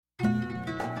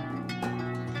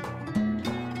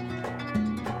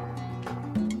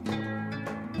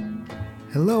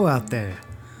Hello out there.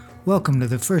 Welcome to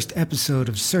the first episode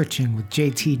of Searching with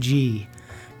JTG.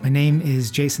 My name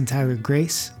is Jason Tyler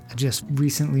Grace. I just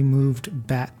recently moved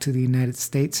back to the United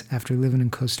States after living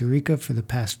in Costa Rica for the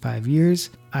past 5 years.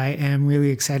 I am really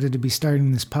excited to be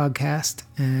starting this podcast,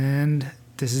 and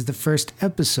this is the first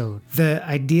episode. The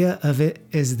idea of it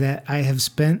is that I have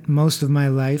spent most of my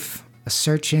life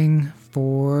searching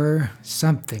for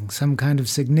something, some kind of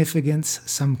significance,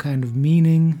 some kind of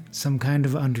meaning, some kind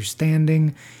of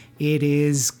understanding. It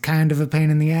is kind of a pain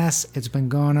in the ass. It's been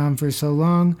going on for so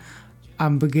long.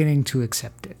 I'm beginning to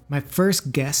accept it. My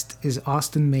first guest is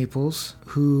Austin Maples,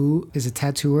 who is a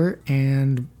tattooer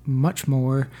and much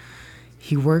more.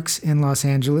 He works in Los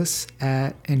Angeles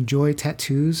at Enjoy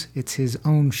Tattoos. It's his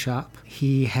own shop.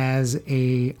 He has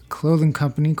a clothing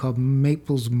company called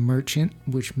Maples Merchant,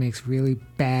 which makes really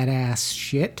badass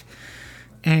shit.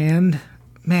 And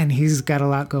man, he's got a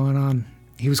lot going on.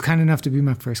 He was kind enough to be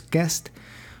my first guest.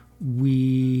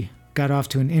 We got off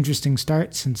to an interesting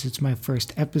start since it's my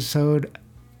first episode.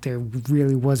 There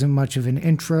really wasn't much of an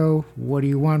intro. What do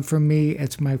you want from me?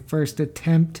 It's my first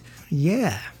attempt.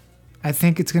 Yeah. I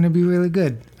think it's going to be really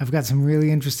good. I've got some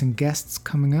really interesting guests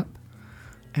coming up,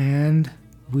 and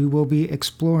we will be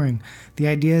exploring. The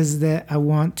idea is that I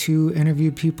want to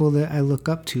interview people that I look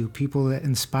up to, people that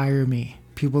inspire me,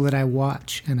 people that I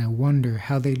watch, and I wonder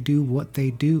how they do what they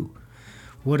do.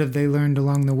 What have they learned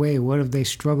along the way? What have they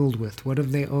struggled with? What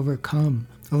have they overcome?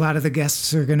 A lot of the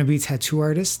guests are going to be tattoo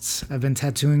artists. I've been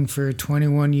tattooing for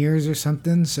 21 years or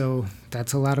something, so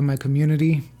that's a lot of my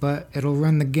community, but it'll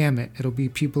run the gamut. It'll be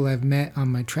people I've met on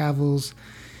my travels.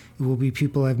 It will be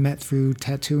people I've met through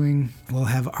tattooing. We'll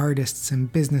have artists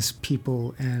and business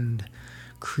people and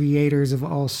creators of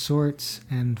all sorts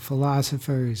and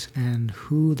philosophers and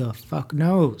who the fuck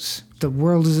knows. The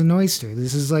world is an oyster.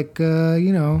 This is like,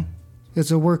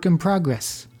 it's a work in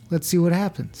progress. Let's see what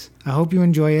happens. I hope you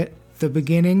enjoy it. The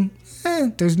beginning,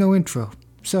 there's no intro.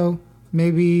 So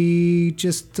maybe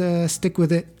just stick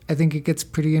with it. I think it gets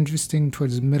pretty interesting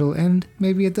towards the middle end.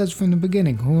 Maybe it does from the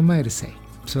beginning. Who am I to say?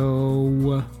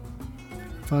 So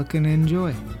fucking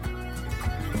enjoy.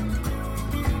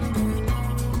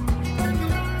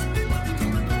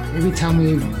 Maybe tell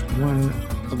me one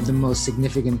of the most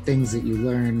significant things that you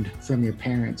learned from your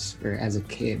parents or as a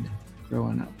kid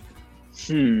growing up.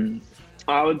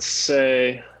 I would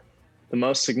say the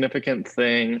most significant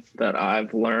thing that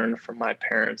I've learned from my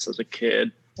parents as a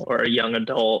kid or a young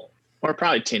adult, or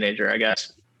probably teenager, I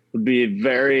guess, would be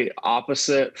very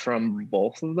opposite from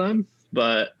both of them.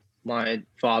 But my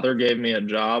father gave me a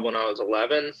job when I was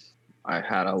 11. I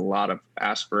had a lot of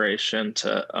aspiration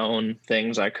to own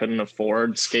things I couldn't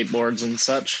afford, skateboards and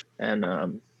such.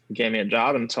 And he gave me a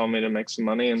job and told me to make some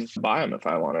money and buy them if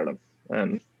I wanted them.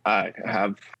 And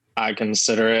I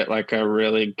consider it like a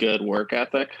really good work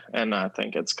ethic. And I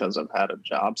think it's because I've had a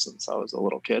job since I was a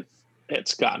little kid.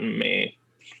 It's gotten me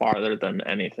farther than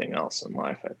anything else in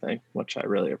life, I think, which I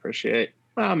really appreciate.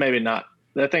 Well, maybe not.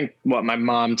 I think what my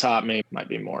mom taught me might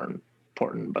be more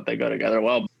important, but they go together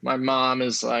well. My mom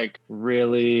is like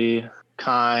really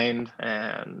kind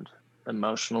and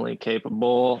emotionally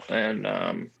capable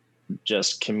and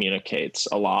just communicates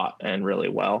a lot and really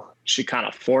well. She kind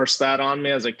of forced that on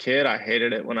me as a kid. I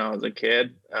hated it when I was a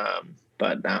kid.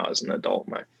 But now as an adult,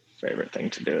 my favorite thing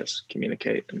to do is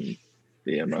communicate and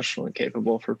be emotionally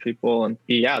capable for people. And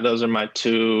yeah, those are my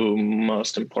two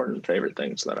most important favorite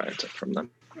things that I took from them.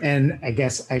 And I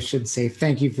guess I should say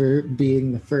thank you for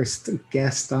being the first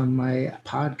guest on my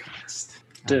podcast.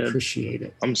 Dude, I appreciate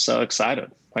it. I'm so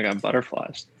excited. I got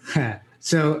butterflies.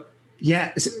 So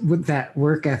yeah, with that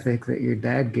work ethic that your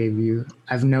dad gave you,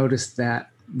 I've noticed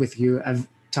that with you. I've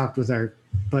talked with our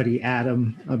buddy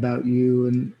Adam about you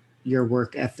and your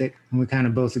work ethic, and we kind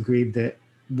of both agreed that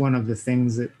one of the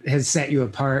things that has set you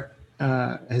apart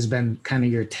has been kind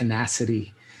of your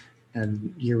tenacity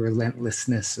and your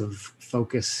relentlessness of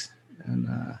focus. And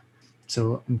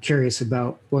so I'm curious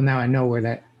about, well, now I know where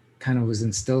that kind of was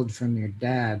instilled from your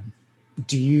dad.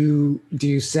 Do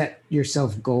you set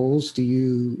yourself goals? Do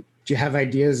you have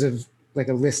ideas of like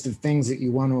a list of things that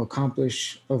you want to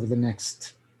accomplish over the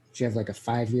next, do you have like a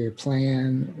 5-year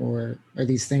plan, or are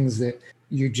these things that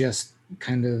you just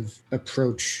kind of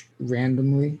approach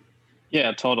randomly?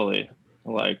 Yeah, totally.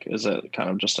 Like, is it kind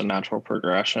of just a natural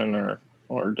progression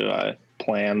or do I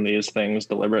plan these things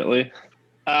deliberately?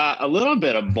 A little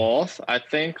bit of both. I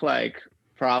think like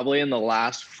probably in the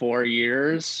last 4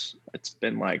 years, it's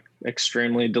been like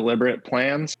extremely deliberate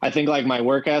plans. I think like my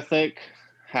work ethic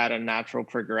had a natural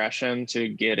progression to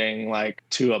getting like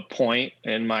to a point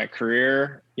in my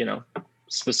career,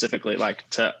 specifically like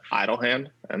to idle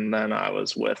hand. And then I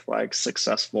was with like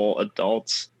successful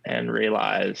adults and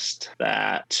realized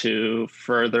that to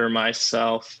further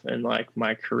myself in like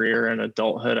my career and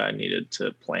adulthood, I needed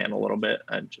to plan a little bit.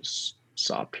 I just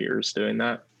saw peers doing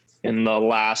that. In the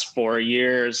last 4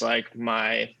 years, like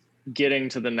my getting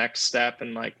to the next step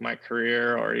in like my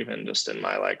career or even just in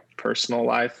my like personal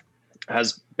life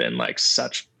has been like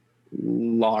such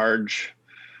large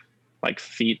like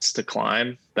feats to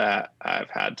climb that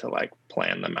I've had to like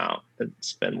plan them out.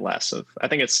 It's been less of, I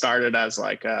think it started as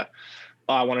like I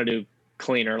want to do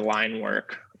cleaner line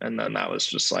work. And then that was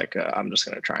just like, I'm just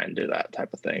going to try and do that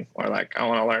type of thing. Or like, I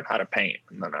want to learn how to paint.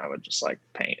 And then I would just like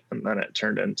paint. And then it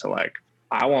turned into like,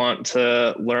 I want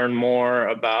to learn more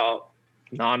about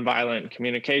nonviolent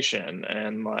communication.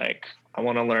 And like, I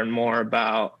want to learn more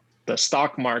about the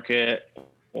stock market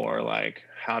or like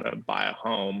how to buy a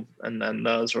home. And then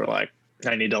those were like,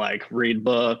 I need to like read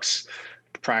books,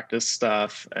 practice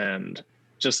stuff, and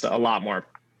just a lot more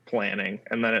planning.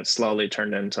 And then it slowly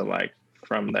turned into like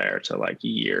from there to like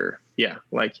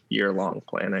year-long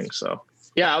planning. So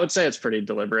yeah, I would say it's pretty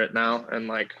deliberate now and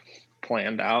like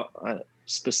planned out.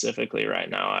 Specifically right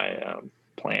now, I am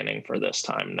planning for this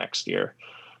time next year,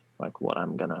 like what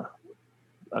I'm gonna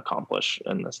accomplish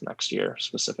in this next year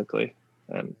specifically,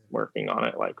 and working on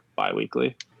it like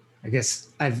bi-weekly. I guess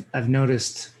I've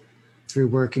noticed through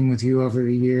working with you over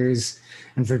the years,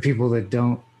 and for people that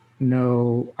don't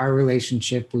know our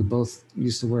relationship, we both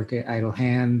used to work at Idle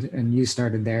Hand, and you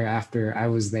started there after I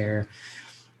was there.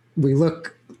 We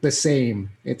look the same.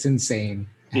 It's insane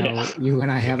how you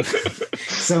and I have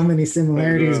so many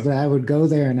similarities, but I would go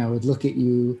there and I would look at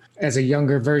you as a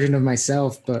younger version of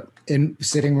myself, but in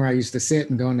sitting where I used to sit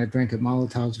and going to drink at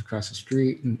Molotovs across the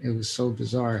street, and it was so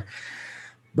bizarre.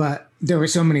 But there were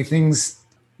so many things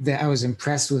that I was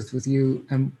impressed with you.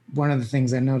 And one of the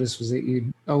things I noticed was that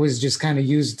you always just kind of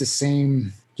used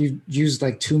you used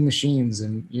like two machines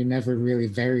and you never really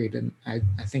varied. And I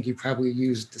think you probably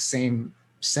used the same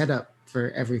setup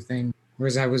for everything.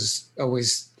 Whereas I was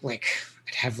always like,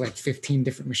 I'd have like 15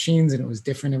 different machines and it was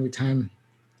different every time.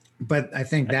 But I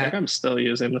think I'm still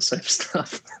using the same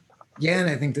stuff. Yeah. And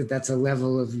I think that that's a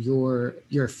level of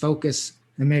your focus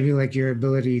and maybe like your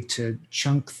ability to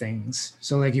chunk things.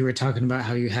 So like you were talking about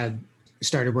how you had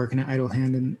started working at Idle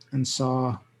Hand and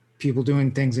saw people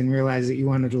doing things and realized that you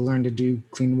wanted to learn to do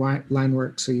clean line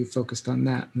work. So you focused on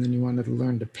that. And then you wanted to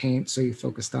learn to paint. So you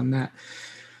focused on that.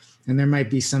 And there might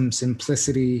be some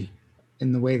simplicity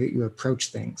in the way that you approach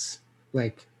things,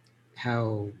 like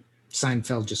how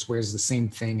Seinfeld just wears the same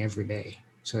thing every day.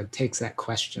 So it takes that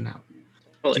question out.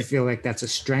 Do you feel like that's a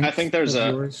strength? I think there's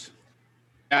yours?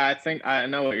 I think I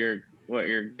know what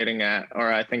you're getting at,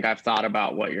 or I think I've thought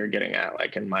about what you're getting at,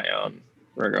 like in my own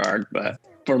regard. But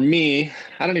for me,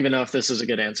 I don't even know if this is a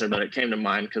good answer, but it came to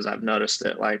mind because I've noticed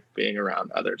it like being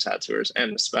around other tattooers,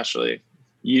 and especially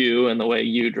you and the way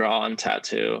you draw on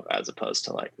tattoo as opposed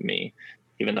to like me,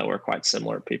 even though we're quite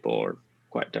similar people or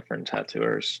quite different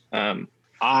tattooers.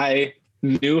 I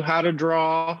knew how to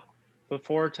draw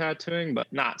before tattooing,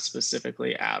 but not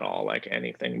specifically at all, like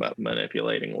anything but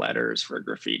manipulating letters for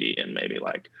graffiti and maybe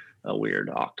like a weird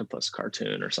octopus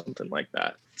cartoon or something like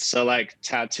that. So like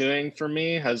tattooing for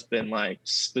me has been like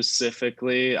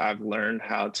specifically, I've learned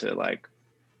how to like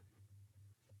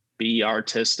be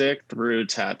artistic through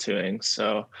tattooing.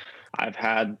 So I've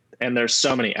had, and there's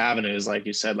so many avenues, like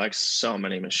you said, like so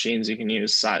many machines you can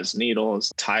use, size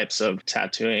needles, types of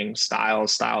tattooing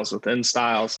styles within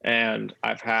styles. And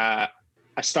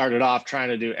I started off trying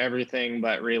to do everything,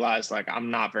 but realized like I'm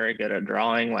not very good at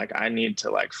drawing. Like I need to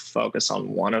like focus on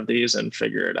one of these and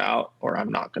figure it out, or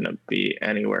I'm not going to be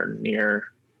anywhere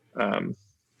near an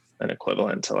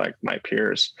equivalent to like my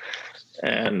peers.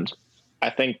 And I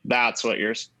think that's what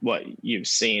you've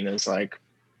seen is like,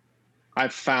 I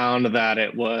found that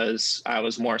I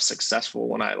was more successful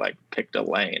when I like picked a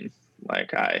lane.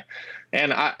 Like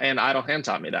and Idle Hand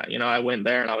taught me that, I went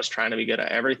there and I was trying to be good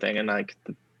at everything. And like,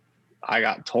 I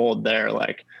got told there,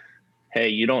 like, hey,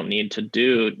 you don't need to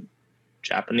do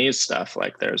Japanese stuff.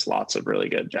 Like there's lots of really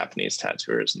good Japanese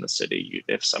tattooers in the city.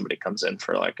 If somebody comes in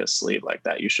for like a sleeve like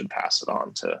that, you should pass it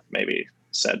on to maybe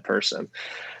said person.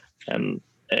 And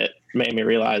it made me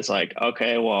realize like,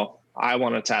 okay, well, I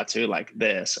want to tattoo like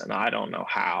this and I don't know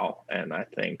how. And I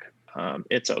think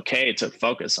it's okay to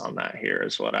focus on that here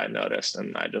is what I noticed.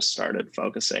 And I just started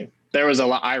focusing. There was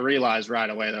I realized right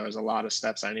away there was a lot of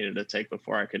steps I needed to take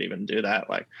before I could even do that.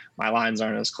 Like my lines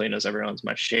aren't as clean as everyone's.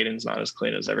 My shading's not as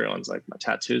clean as everyone's. Like my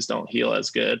tattoos don't heal as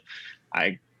good.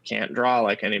 I can't draw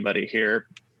like anybody here.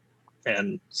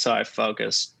 And so I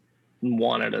focused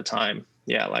one at a time.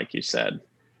 Yeah, like you said.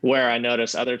 where I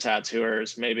notice other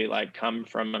tattooers maybe like come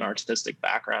from an artistic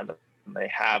background and they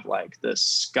have like this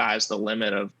sky's the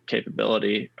limit of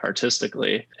capability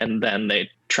artistically, and then they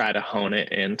try to hone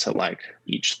it into like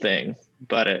each thing.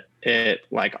 But it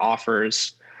like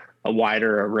offers a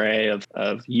wider array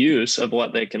of use of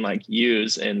what they can like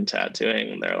use in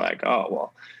tattooing. And they're like, oh,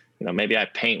 well, maybe I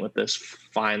paint with this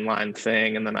fine line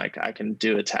thing, and then I can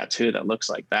do a tattoo that looks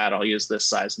like that. I'll use this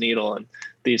size needle and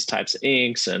these types of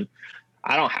inks. And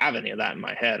I don't have any of that in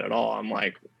my head at all. I'm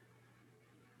like,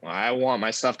 I want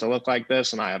my stuff to look like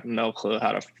this, and I have no clue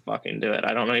how to fucking do it.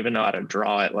 I don't even know how to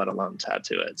draw it, let alone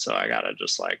tattoo it. So I got to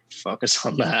just like focus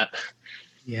on that.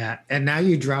 Yeah. And now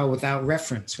you draw without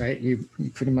reference, right? You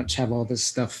pretty much have all this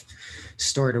stuff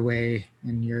stored away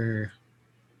in your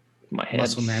my head.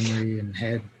 Muscle memory and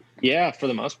head. Yeah, for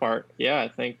the most part. Yeah, I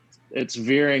think it's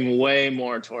veering way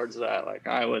more towards that. Like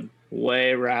I would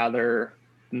way rather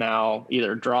now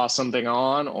either draw something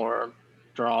on or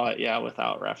draw it,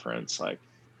 without reference, like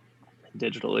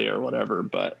digitally or whatever.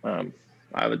 But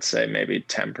I would say maybe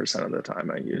 10% of the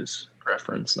time I use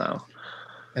reference now.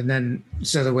 And then,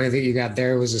 so the way that you got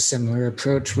there was a similar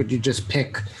approach. Would you just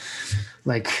pick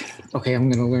like, okay, I'm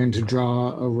going to learn to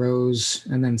draw a rose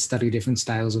and then study different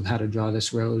styles of how to draw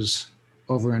this rose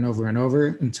over and over and over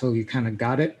until you kind of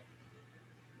got it?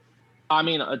 I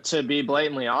mean, to be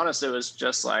blatantly honest, it was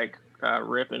just like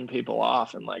ripping people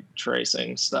off and like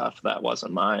tracing stuff that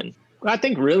wasn't mine. I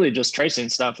think really just tracing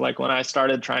stuff. Like when I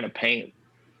started trying to paint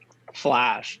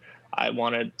flash, I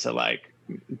wanted to like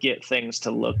get things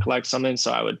to look like something.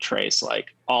 So I would trace, like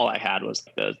all I had was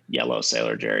the yellow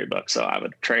Sailor Jerry book. So I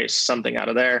would trace something out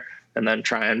of there and then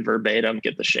try and verbatim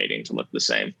get the shading to look the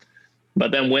same.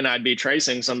 But then when I'd be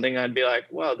tracing something, I'd be like,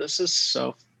 whoa, this is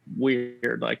so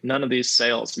weird. Like none of these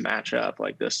sails match up.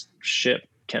 Like this ship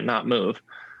cannot move,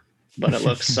 but it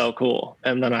looks so cool.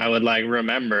 And then I would like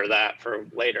remember that for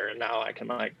later. And now I can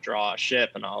like draw a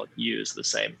ship and I'll use the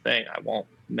same thing. I won't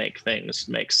make things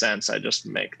make sense. I just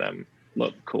make them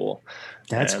look cool.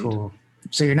 That's cool.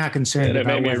 So you're not concerned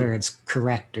about whether it's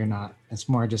correct or not. It's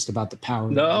more just about the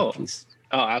power. No. Of the piece.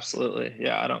 Oh, absolutely.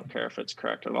 Yeah, I don't care if it's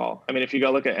correct at all. I mean, if you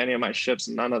go look at any of my ships,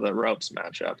 none of the ropes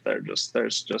match up.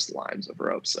 There's just lines of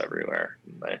ropes everywhere.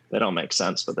 They don't make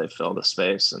sense, but they fill the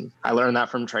space. And I learned that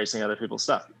from tracing other people's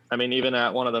stuff. I mean, even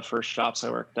at one of the first shops I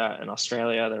worked at in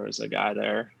Australia, there was a guy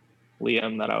there,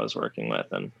 Liam, that I was working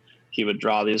with, and he would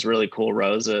draw these really cool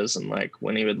roses. And like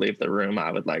when he would leave the room,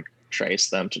 I would like trace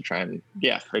them to try and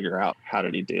figure out how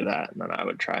did he do that, and then I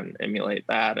would try and emulate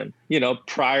that. And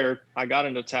I got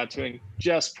into tattooing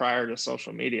just prior to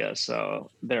social media, so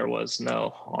there was no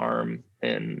harm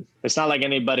in, it's not like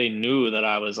anybody knew that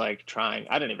I was like trying.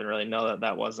 I didn't even really know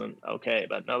that wasn't okay,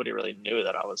 but nobody really knew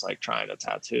that I was like trying to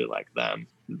tattoo like them.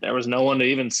 There was no one to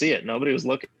even see it. Nobody was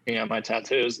looking at my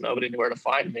tattoos. Nobody knew where to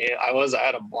find me. I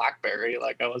had a BlackBerry,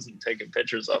 like I wasn't taking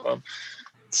pictures of them.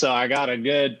 So I got a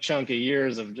good chunk of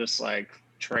years of just like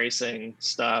tracing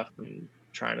stuff and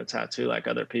trying to tattoo like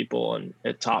other people. And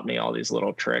it taught me all these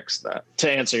little tricks that,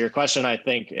 to answer your question, I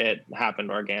think it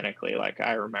happened organically. Like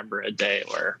I remember a day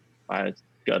where I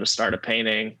go to start a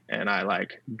painting and I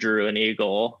like drew an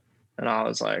eagle, and I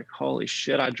was like, holy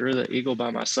shit, I drew the eagle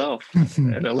by myself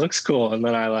and it looks cool. And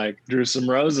then I like drew some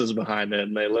roses behind it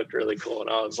and they looked really cool. And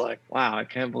I was like, wow, I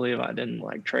can't believe I didn't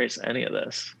like trace any of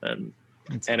this. And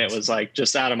it was like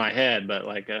just out of my head, but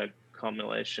like a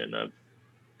combination of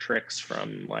tricks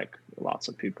from like lots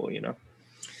of people,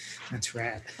 That's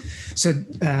rad. So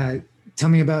tell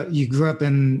me about, you grew up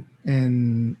in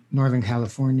Northern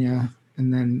California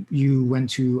and then you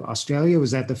went to Australia.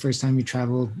 Was that the first time you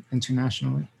traveled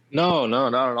internationally? No,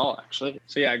 not at all, actually.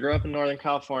 So yeah, I grew up in Northern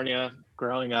California.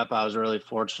 Growing up, I was really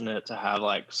fortunate to have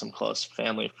like some close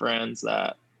family friends.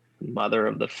 That mother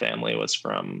of the family was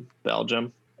from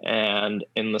Belgium. And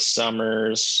in the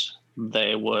summers,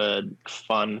 they would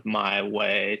fund my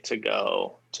way to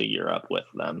go to Europe with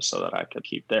them so that I could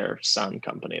keep their son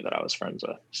company that I was friends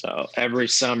with. So every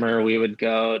summer we would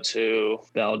go to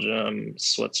Belgium,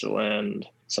 Switzerland,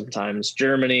 sometimes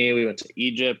Germany. We went to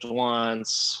Egypt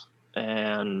once,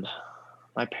 and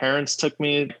my parents took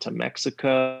me to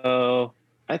Mexico.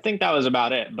 I think that was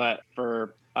about it. But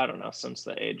for, I don't know, since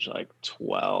the age like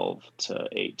 12 to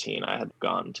 18, I had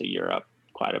gone to Europe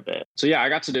quite a bit. So yeah, I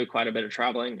got to do quite a bit of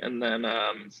traveling. And then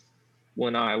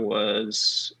when I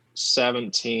was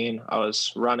 17, I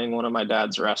was running one of my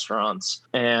dad's restaurants,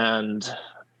 and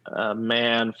a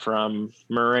man from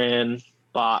Marin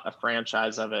bought a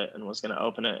franchise of it and was going to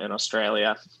open it in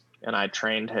Australia. And I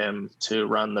trained him to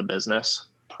run the business.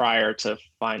 Prior to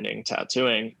finding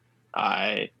tattooing,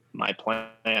 my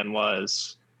plan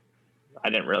was I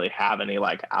didn't really have any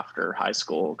like after high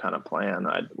school kind of plan.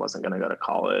 I wasn't going to go to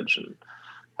college, and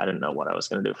I didn't know what I was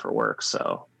going to do for work.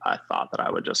 So I thought that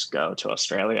I would just go to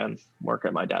Australia and work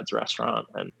at my dad's restaurant.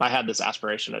 And I had this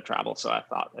aspiration to travel. So I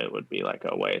thought it would be like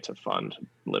a way to fund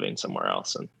living somewhere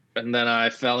else. And then I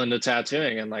fell into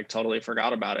tattooing and like totally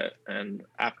forgot about it. And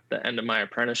at the end of my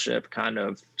apprenticeship, kind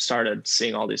of started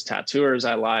seeing all these tattooers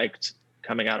I liked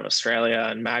coming out of Australia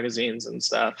and magazines and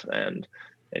stuff. And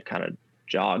it kind of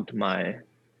jogged my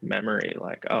memory,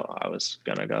 like, oh, I was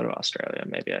gonna go to Australia,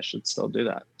 maybe I should still do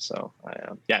that. So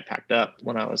I packed up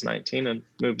when I was 19 and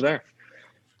moved there.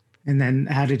 And then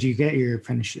how did you get your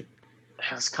apprenticeship?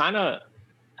 It's kind of,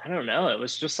 I don't know, it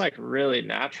was just like really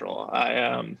natural.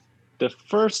 The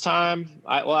first time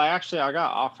I got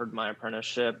offered my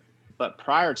apprenticeship, but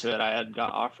prior to it I had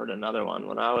got offered another one.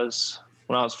 When I was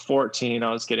 14,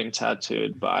 I was getting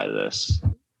tattooed by this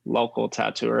local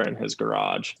tattooer in his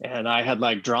garage, and I had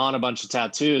like drawn a bunch of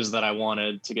tattoos that I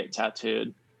wanted to get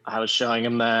tattooed. I was showing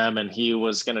him them, and he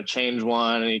was going to change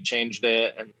one, and he changed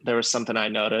it, and there was something I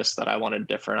noticed that I wanted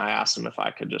different. I asked him if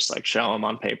I could just like show him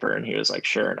on paper, and he was like,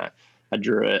 sure. And I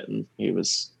drew it, and he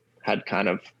had kind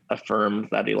of affirmed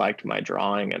that he liked my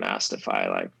drawing and asked if I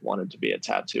like wanted to be a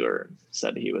tattooer, and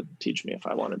said he would teach me if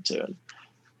I wanted to. And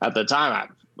at the time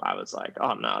I was like,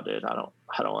 oh no, dude, I don't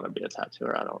want to be a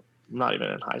tattooer. I'm not even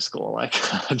in high school. Like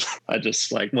I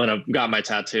just like got my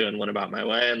tattoo and went about my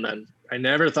way. And then I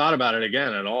never thought about it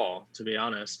again at all, to be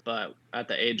honest. But at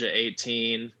the age of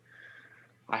 18,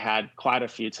 I had quite a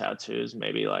few tattoos,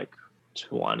 maybe like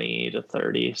 20 to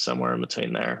 30, somewhere in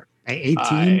between there. At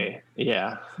 18?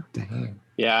 Yeah. Damn.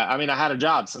 Yeah. I mean, I had a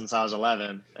job since I was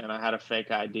 11, and I had a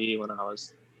fake ID when I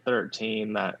was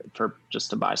 13 just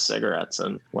to buy cigarettes.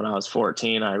 And when I was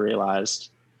 14, I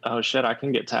realized, oh shit, I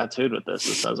can get tattooed with this.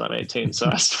 It says I'm 18. So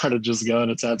I started just going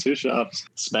to tattoo shops,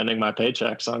 spending my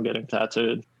paychecks on getting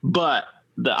tattooed. But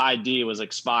the ID was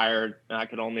expired, and I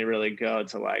could only really go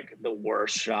to like the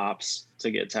worst shops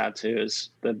to get tattoos.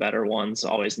 The better ones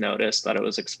always noticed that it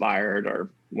was expired,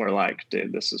 or were like,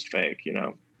 dude, this is fake, you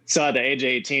know? So at the age of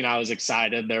 18, I was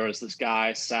excited. There was this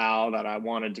guy, Sal, that I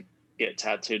wanted to get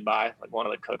tattooed by. Like one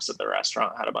of the cooks at the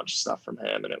restaurant had a bunch of stuff from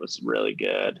him, and it was really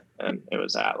good. And it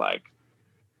was at like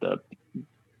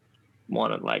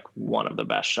one of the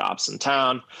best shops in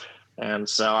town. And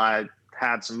so I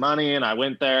had some money, and I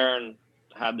went there and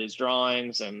had these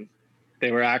drawings, and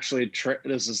they were actually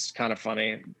this is kind of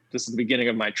funny. This is the beginning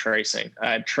of my tracing.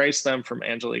 I had traced them from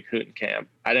Angelique Hootenkamp.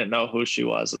 I didn't know who she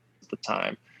was at the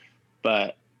time,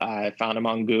 but I found them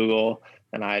on Google,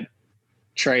 and I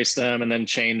traced them and then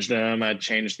changed them. I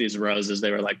changed these roses. They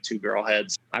were like 2 girl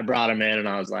heads. I brought them in, and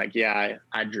I was like, yeah,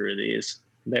 I drew these.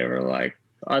 They were like,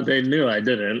 they knew I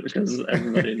didn't, because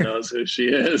everybody knows who she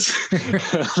is.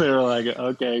 They were like,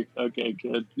 okay,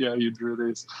 good. Yeah, you drew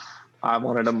these. I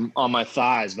wanted them on my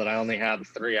thighs, but I only had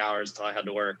 3 hours till I had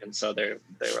to work. And so they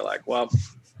were like, well,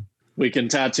 we can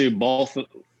tattoo both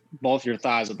your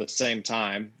thighs at the same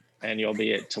time, and you'll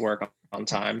be to work on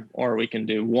time, or we can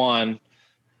do one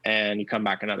and you come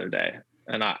back another day.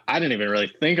 And I didn't even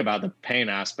really think about the pain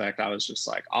aspect. I was just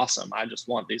like, awesome. I just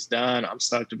want these done. I'm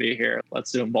stoked to be here.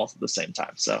 Let's do them both at the same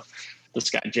time. So this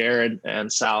guy, Jared,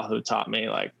 and Sal, who taught me,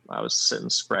 like, I was sitting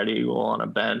spread eagle on a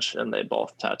bench, and they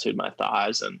both tattooed my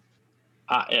thighs. And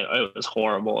it was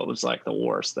horrible. It was like the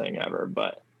worst thing ever.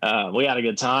 But we had a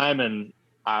good time. And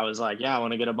I was like, yeah, I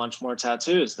want to get a bunch more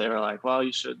tattoos. They were like, well,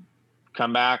 you should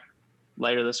come back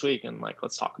later this week and like,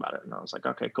 let's talk about it. And I was like,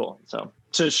 okay, cool. So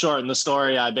to shorten the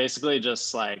story, I basically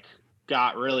just like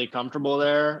got really comfortable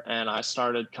there, and I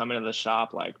started coming to the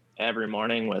shop like every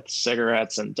morning with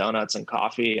cigarettes and donuts and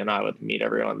coffee, and I would meet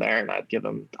everyone there, and I'd give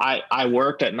them, I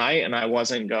worked at night, and I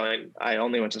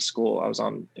only went to school. I was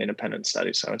on independent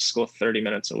study. So I went to school 30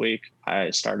 minutes a week.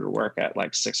 I started work at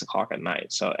like 6 o'clock at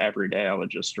night. So every day I would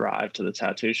just drive to the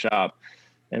tattoo shop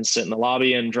and sit in the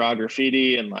lobby and draw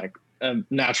graffiti, and like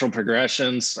natural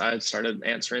progressions. I started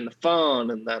answering the phone,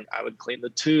 and then I would clean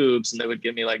the tubes, and they would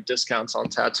give me like discounts on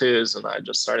tattoos. And I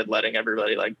just started letting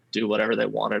everybody like do whatever they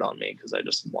wanted on me, because I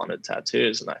just wanted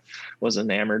tattoos, and I was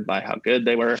enamored by how good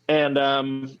they were.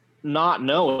 And not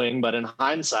knowing, but in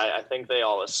hindsight, I think they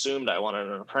all assumed I wanted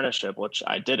an apprenticeship, which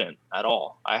I didn't at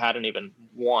all. I hadn't even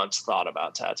once thought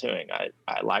about tattooing.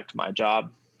 I liked my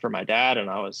job for my dad, and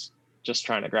I was just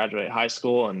trying to graduate high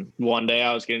school. And one day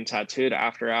I was getting tattooed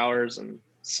after hours, and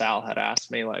Sal had asked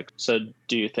me like, so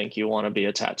do you think you want to be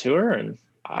a tattooer? And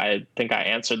I think I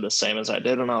answered the same as I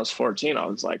did when I was 14. I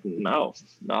was like, no,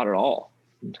 not at all.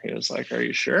 And he was like, are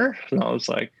you sure? And I was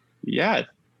like, yeah,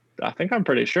 I think I'm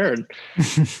pretty sure. And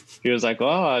he was like,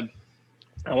 well,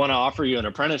 I want to offer you an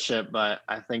apprenticeship, but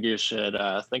I think you should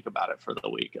think about it for the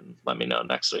week and let me know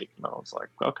next week. And I was like,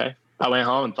 okay. I went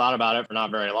home and thought about it for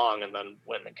not very long, and then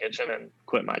went in the kitchen and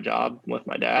quit my job with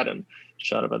my dad and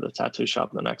showed up at the tattoo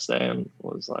shop the next day and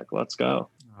was like, let's go.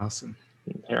 Awesome.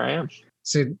 And here I am.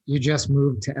 So you just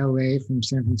moved to LA from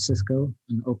San Francisco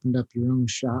and opened up your own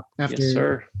shop after, yes,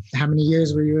 sir. How many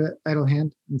years were you at Idle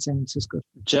Hand in San Francisco?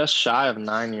 Just shy of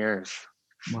 9 years.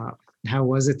 Wow. How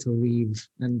was it to leave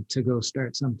and to go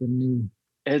start something new?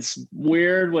 It's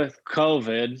weird with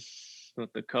COVID,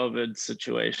 with the COVID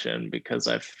situation, because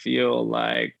I feel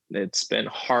like it's been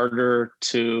harder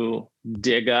to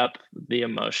dig up the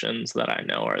emotions that I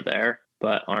know are there,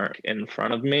 but aren't in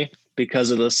front of me.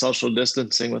 Because of the social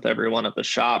distancing with everyone at the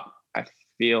shop, I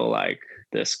feel like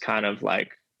this kind of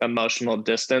like emotional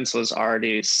distance was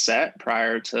already set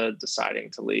prior to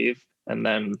deciding to leave. And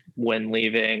then when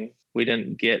leaving, we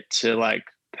didn't get to like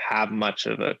have much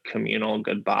of a communal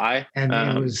goodbye. And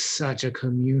it was such a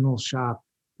communal shop,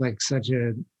 like such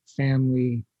a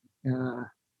family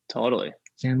totally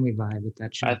family vibe at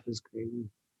that shop is crazy.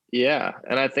 Yeah.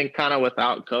 And I think kind of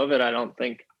without COVID,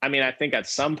 I think at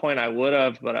some point I would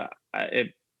have, but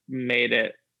it made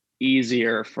it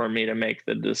easier for me to make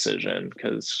the decision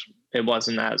because it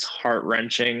wasn't as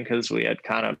heart-wrenching because we had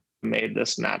kind of made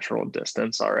this natural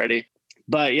distance already.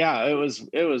 But yeah, it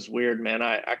was weird, man.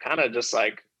 I kind of just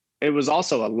like, it was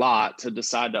also a lot to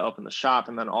decide to open the shop,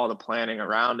 and then all the planning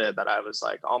around it that I was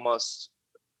like almost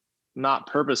not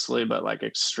purposely, but like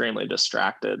extremely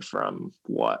distracted from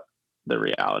what the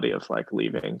reality of like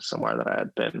leaving somewhere that I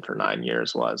had been for 9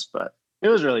 years was. But it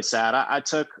was really sad.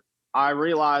 I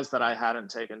realized that I hadn't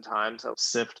taken time to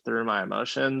sift through my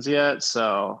emotions yet.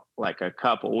 So like a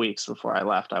couple weeks before I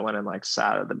left, I went and like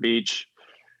sat at the beach,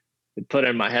 put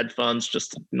in my headphones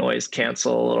just to noise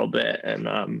cancel a little bit,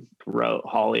 and wrote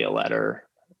Holly a letter.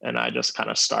 And I just kind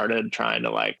of started trying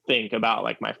to like think about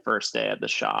like my first day at the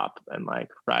shop and like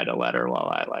write a letter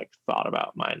while I like thought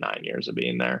about my 9 years of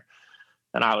being there.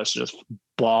 And I was just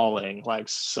bawling like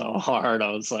so hard.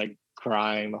 I was like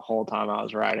crying the whole time I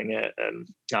was writing it. And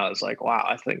I was like, wow,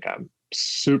 I think I'm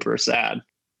super sad.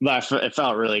 But it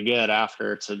felt really good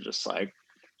after to just like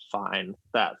find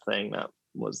that thing that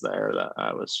was there that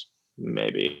I was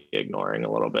maybe ignoring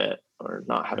a little bit or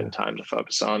not having time to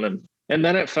focus on. And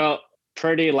then it felt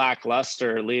pretty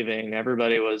lackluster leaving.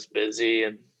 Everybody was busy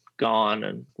and gone,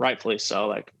 and rightfully so.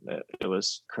 Like it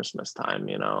was Christmas time,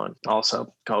 and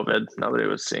also COVID, nobody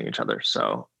was seeing each other.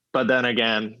 So, but then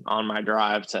again, on my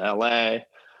drive to LA,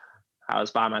 I was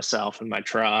by myself in my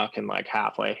truck, and like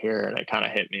halfway here, and it kind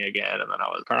of hit me again. And then I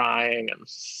was crying and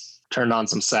turned on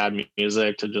some sad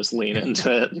music to just lean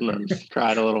into it, and then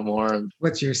cried a little more.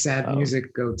 What's your sad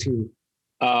music go to?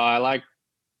 I like,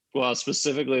 well,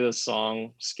 specifically the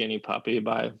song Skinny Puppy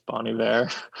by Bon Iver.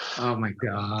 Oh my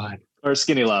God. Or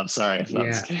Skinny Love, sorry.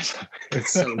 Yeah, Skinny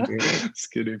it's so good.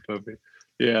 Skinny Puppy.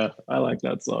 Yeah, I like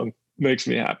that song. Makes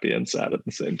me happy and sad at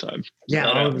the same time.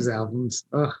 Yeah, all of his albums.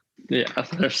 Oh. Yeah,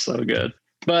 they're so good.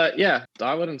 But yeah,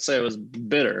 I wouldn't say it was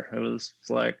bitter. It was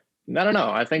like, I don't know.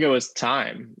 I think it was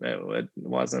time. It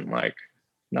wasn't like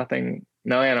nothing,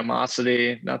 no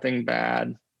animosity, nothing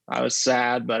bad. I was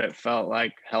sad, but it felt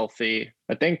like healthy.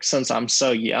 I think since I'm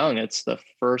so young, it's the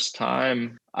first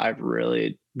time I've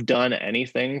really done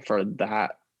anything for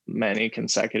that many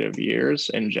consecutive years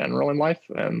in general in life.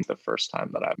 And the first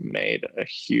time that I've made a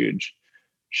huge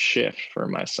shift for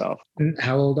myself.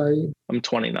 How old are you? I'm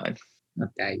 29. Not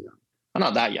that young. I'm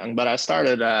not that young, but I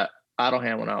started at Idle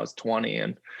Hand when I was 20,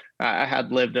 and I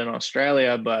had lived in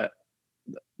Australia, but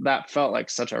that felt like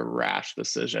such a rash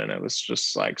decision. It was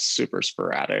just like super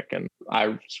sporadic. And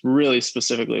I really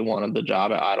specifically wanted the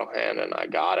job at Idle Hand, and I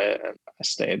got it. And I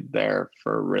stayed there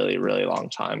for a really, really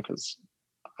long time because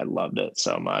I loved it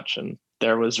so much. And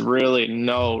there was really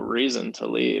no reason to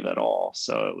leave at all.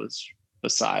 So it was,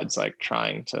 besides like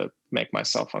trying to make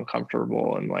myself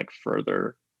uncomfortable and like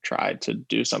further try to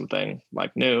do something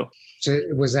like new. So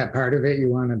was that part of it? You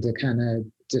wanted to kind of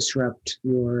disrupt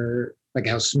your, like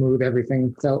how smooth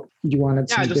everything felt? You wanted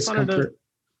some discomfort?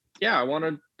 I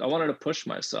wanted to push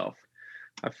myself.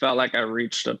 I felt like I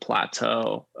reached a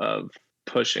plateau of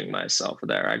pushing myself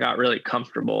there. I got really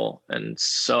comfortable, and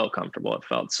so comfortable. It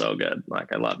felt so good.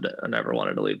 Like I loved it. I never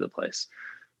wanted to leave the place,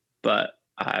 but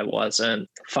I wasn't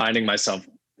finding myself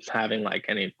having like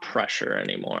any pressure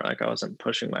anymore. Like I wasn't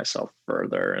pushing myself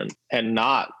further, and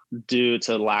not due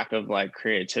to lack of like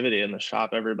creativity in the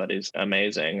shop. Everybody's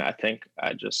amazing. I think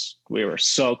we were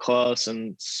so close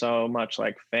and so much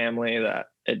like family that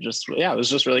it was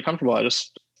just really comfortable.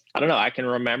 I don't know. I can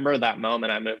remember that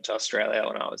moment I moved to Australia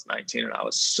when I was 19, and I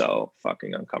was so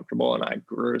fucking uncomfortable, and I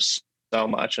grew so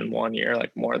much in 1 year,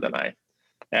 like more than I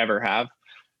ever have.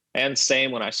 And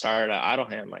same when I started at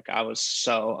Idlehand, like I was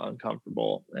so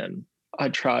uncomfortable and I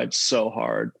tried so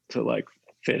hard to like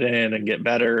fit in and get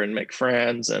better and make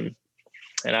friends. And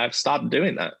I've stopped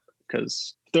doing that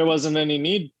because there wasn't any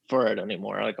need for it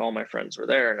anymore. Like all my friends were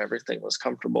there and everything was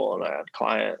comfortable and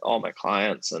I had all my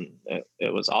clients, and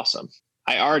it was awesome.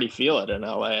 I already feel it in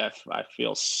LA. I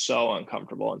feel so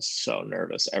uncomfortable and so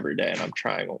nervous every day. And I'm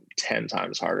trying 10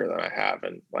 times harder than I have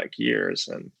in like years.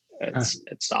 And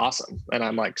it's awesome. And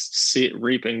I'm like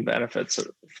reaping benefits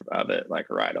of it like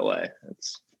right away.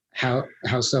 It's how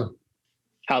so?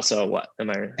 How so? What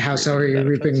How so are you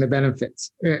reaping the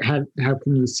benefits? How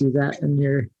can you see that in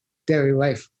your daily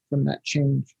life from that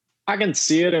change? I can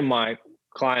see it in my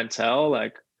clientele,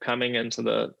 like coming into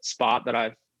the spot that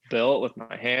I've built with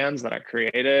my hands that I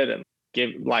created, and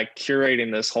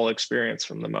curating this whole experience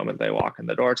from the moment they walk in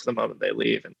the door to the moment they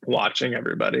leave, and watching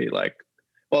everybody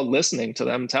listening to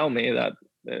them tell me that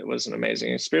it was an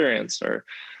amazing experience, or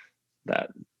that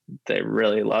they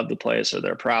really love the place, or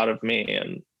they're proud of me,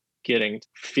 and getting to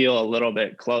feel a little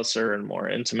bit closer and more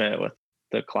intimate with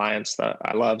the clients that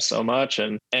I love so much.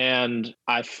 And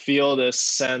I feel this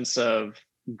sense of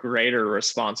greater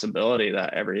responsibility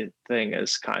that everything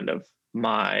is kind of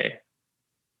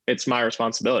it's my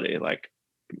responsibility. Like,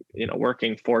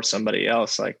 working for somebody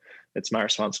else, like it's my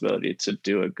responsibility to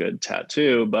do a good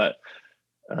tattoo, but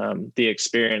the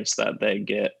experience that they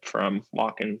get from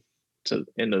walking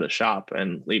into the shop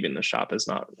and leaving the shop is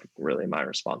not really my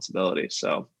responsibility.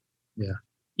 So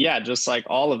yeah, just like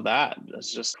all of that has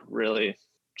just really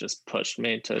just pushed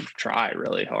me to try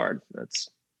really hard. That's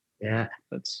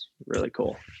really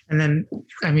cool. And then,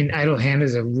 I mean, Idlehand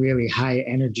is a really high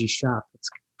energy shop. It's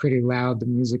pretty loud. The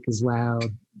music is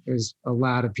loud. There's a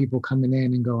lot of people coming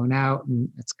in and going out, and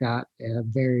it's got a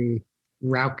very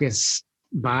raucous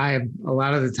vibe a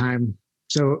lot of the time.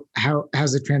 So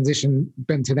how's the transition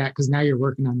been to that? Because now you're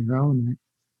working on your own, right?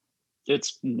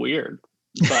 It's weird,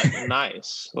 but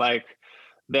nice. Like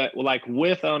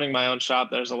with owning my own shop,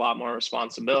 there's a lot more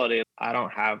responsibility. I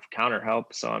don't have counter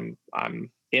help, so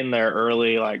I'm in there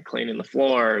early, like cleaning the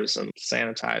floors and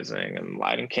sanitizing and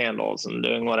lighting candles and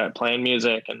playing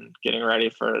music and getting ready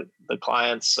for the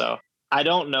clients. So I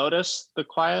don't notice the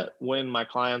quiet when my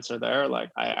clients are there.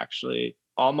 Like I actually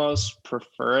almost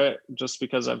prefer it, just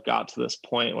because I've got to this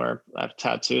point where I've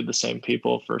tattooed the same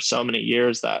people for so many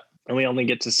years and we only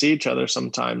get to see each other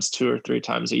sometimes 2 or 3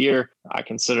 times a year. I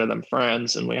consider them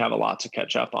friends and we have a lot to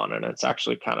catch up on. And it's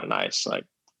actually kind of nice, like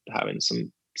having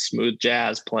some smooth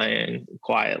jazz playing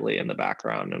quietly in the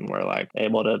background, and we're like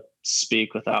able to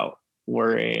speak without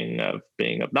worrying of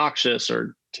being obnoxious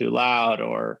or too loud,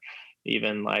 or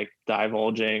even like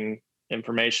divulging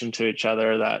information to each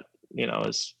other that,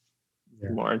 is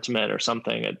more intimate or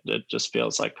something. It just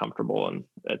feels like comfortable, and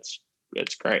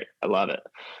it's great. I love it.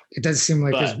 It does seem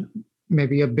like there's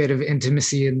maybe a bit of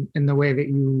intimacy in the way that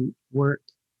you work.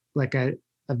 Like I've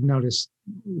noticed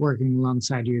working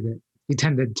alongside you that you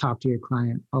tend to talk to your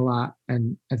client a lot.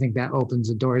 And I think that opens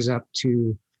the doors up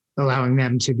to allowing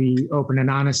them to be open and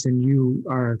honest. And you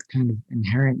are kind of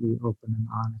inherently open and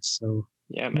honest. So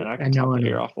yeah, man, I can talk the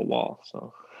ear off a wall.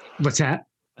 So what's that?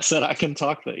 I said, I can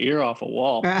talk the ear off a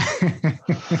wall.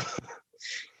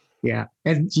 Yeah.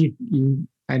 And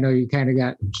I know you kind of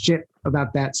got shit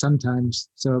about that sometimes.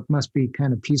 So it must be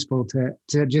kind of peaceful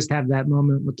to just have that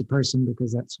moment with the person,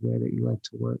 because that's the way that you like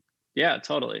to work. Yeah,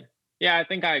 totally. Yeah, I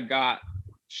think I got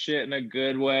shit in a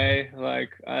good way.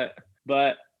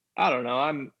 But I don't know.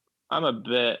 I'm a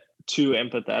bit too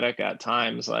empathetic at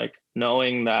times, like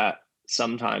knowing that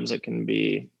sometimes it can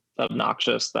be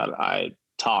obnoxious that I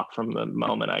talk from the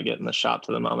moment I get in the shop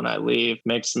to the moment I leave.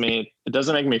 It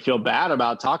doesn't make me feel bad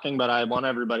about talking, but I want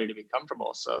everybody to be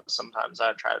comfortable. So sometimes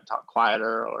I try to talk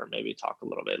quieter, or maybe talk a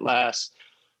little bit less.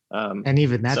 And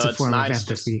even that's a form of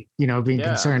empathy, being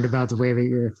concerned about the way that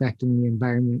you're affecting the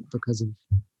environment because of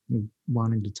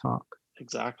wanting to talk.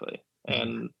 Exactly.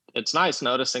 And it's nice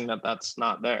noticing that that's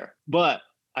not there. But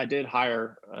I did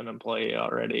hire an employee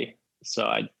already, so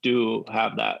I do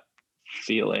have that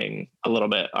feeling a little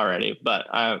bit already. But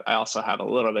I also have a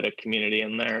little bit of community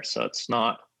in there, so it's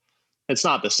not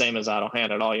the same as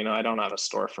Idlehand at all. I don't have a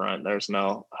storefront. There's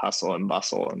no hustle and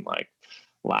bustle and like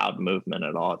loud movement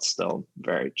at all. It's still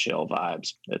very chill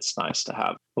vibes. It's nice to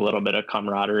have a little bit of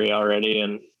camaraderie already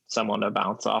and someone to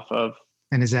bounce off of.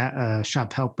 And is that a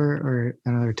shop helper or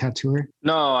another tattooer?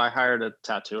 No, I hired a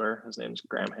tattooer. His name's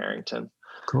Graham Harrington.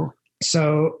 Cool.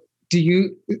 So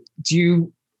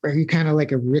are you kind of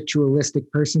like a ritualistic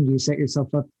person? Do you set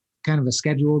yourself up kind of a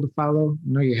schedule to follow?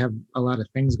 I know you have a lot of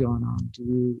things going on. Do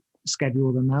you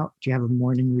schedule them out? Do you have a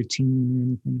morning routine or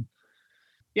anything?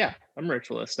 Yeah, I'm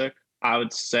ritualistic. I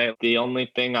would say the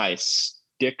only thing I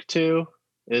stick to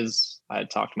is I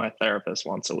talk to my therapist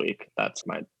once a week. That's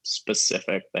my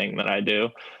specific thing that I do.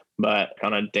 But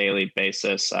on a daily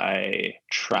basis, I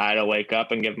try to wake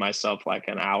up and give myself like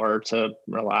an hour to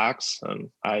relax. And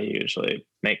I usually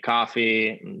make coffee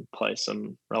and play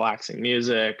some relaxing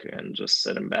music and just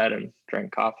sit in bed and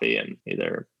drink coffee and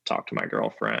either talk to my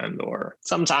girlfriend, or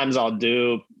sometimes I'll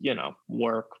do,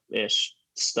 work-ish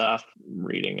stuff,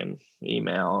 reading an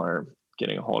email or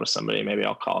getting a hold of somebody. Maybe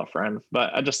I'll call a friend,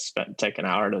 but I just take an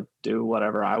hour to do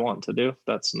whatever I want to do.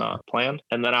 That's not planned.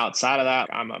 And then outside of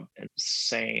that, I'm an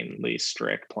insanely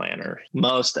strict planner.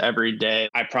 Most every day,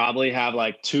 I probably have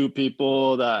like 2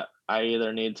 people that I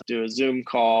either need to do a Zoom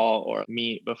call or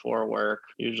meet before work.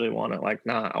 Usually one at like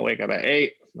 9. I'll wake up at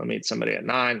 8. I'll meet somebody at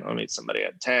 9. I'll meet somebody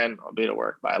at 10. I'll be to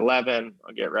work by 11.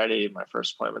 I'll get ready. My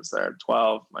first appointment's there at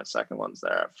 12. My second one's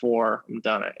there at 4. I'm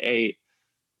done at 8.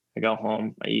 I go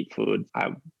home, I eat food. I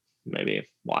maybe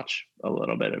watch a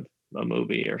little bit of a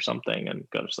movie or something and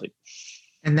go to sleep.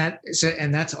 And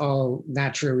that's all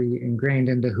naturally ingrained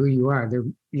into who you are.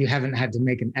 You haven't had to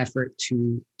make an effort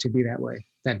to be that way.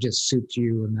 That just suits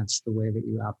you, and that's the way that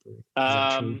you operate.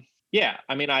 Yeah.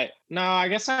 I mean, I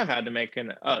guess I've had to make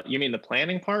you mean the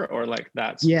planning part, or like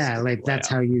that's that's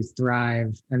how you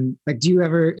thrive. And like, do you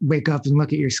ever wake up and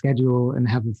look at your schedule and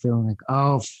have a feeling like,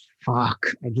 oh fuck,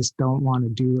 I just don't want to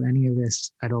do any of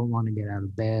this. I don't want to get out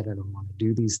of bed. I don't want to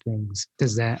do these things.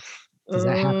 Does that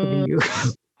happen to you?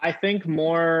 I think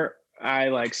more I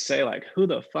like say like, who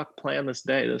the fuck planned this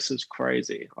day? This is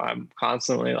crazy. I'm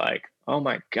constantly like, oh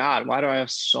my God, why do I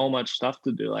have so much stuff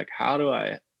to do? Like, how do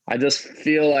I just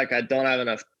feel like I don't have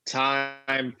enough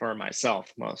time for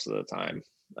myself most of the time,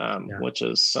 which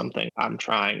is something I'm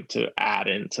trying to add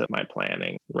into my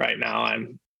planning. Right now,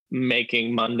 I'm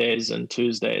making Mondays and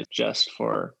Tuesdays just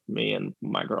for me and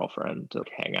my girlfriend to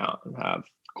hang out and have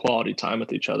quality time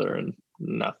with each other and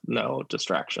no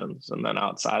distractions. And then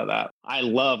outside of that, I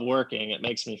love working. It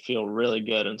makes me feel really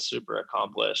good and super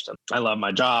accomplished. And I love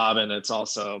my job. And it's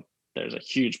also, there's a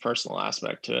huge personal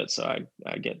aspect to it. So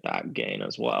I get that gain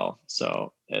as well.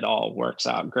 So it all works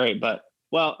out great. But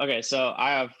okay. So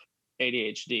I have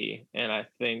ADHD, and I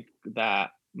think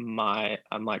that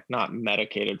I'm like not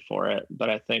medicated for it, but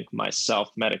I think my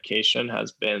self-medication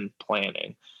has been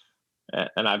planning.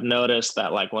 And I've noticed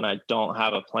that like when I don't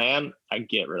have a plan, I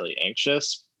get really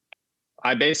anxious.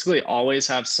 I basically always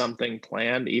have something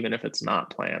planned, even if it's not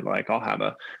planned. Like I'll have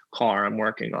a car I'm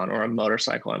working on or a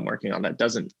motorcycle I'm working on that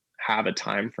doesn't have a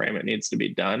time frame it needs to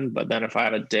be done. But then if I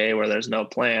have a day where there's no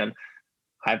plan,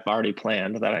 I've already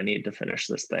planned that I need to finish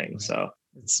this thing. So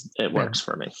it works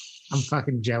for me. I'm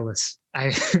fucking jealous.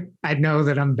 I know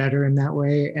that I'm better in that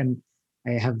way, and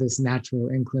I have this natural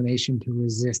inclination to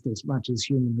resist as much as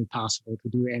humanly possible to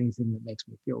do anything that makes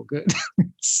me feel good.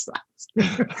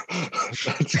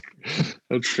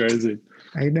 That's crazy.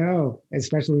 I know,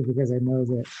 especially because I know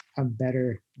that I'm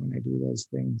better when I do those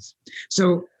things.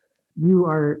 So you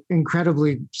are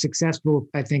incredibly successful,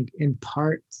 I think, in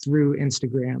part through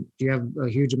Instagram. You have a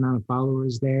huge amount of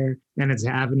followers there, and it's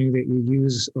an avenue that you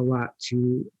use a lot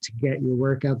to get your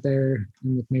work out there,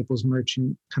 and with Maples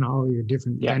Merchant, kind of all your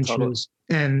different ventures. Totally.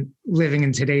 And living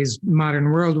in today's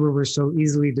modern world where we're so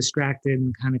easily distracted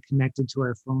and kind of connected to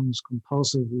our phones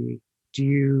compulsively, do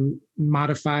you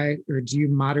modify or do you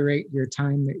moderate your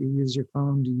time that you use your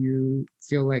phone? Do you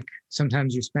feel like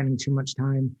sometimes you're spending too much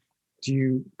time? Do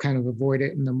you kind of avoid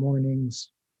it in the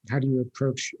mornings? How do you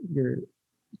approach your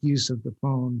use of the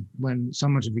phone when so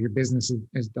much of your business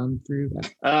is done through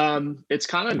that? It's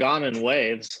kind of gone in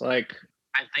waves. Like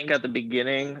I think at the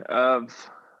beginning of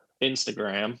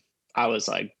Instagram, I was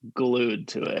like glued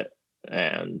to it,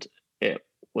 and it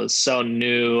was so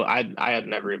new. I had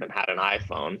never even had an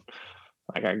iPhone.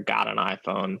 Like I got an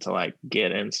iPhone to like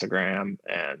get Instagram,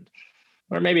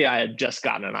 or maybe I had just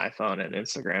gotten an iPhone and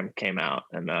Instagram came out,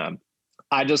 and I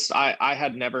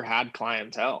had never had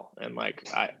clientele, and like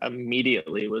I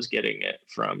immediately was getting it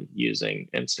from using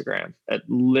Instagram. It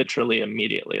literally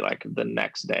immediately, like the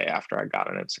next day after I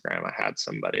got an Instagram, I had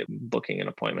somebody booking an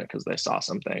appointment because they saw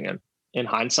something. And in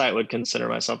hindsight, would consider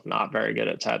myself not very good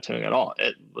at tattooing at all.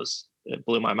 It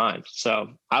blew my mind.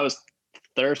 So I was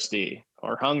thirsty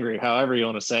or hungry, however you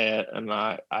want to say it. And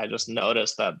I just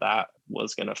noticed that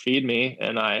was going to feed me,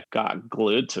 and I got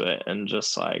glued to it and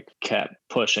just like kept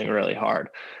pushing really hard.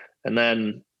 And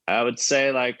then I would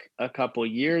say like a couple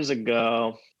years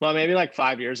ago, well, maybe like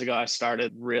 5 years ago, I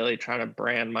started really trying to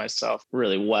brand myself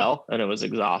really well. And it was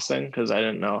exhausting because I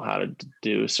didn't know how to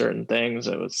do certain things.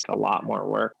 It was a lot more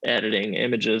work editing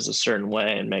images a certain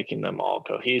way and making them all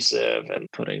cohesive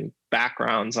and putting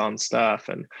backgrounds on stuff.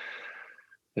 And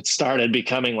it started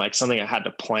becoming like something I had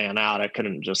to plan out. I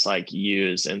couldn't just like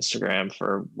use Instagram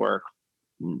for work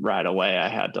right away. I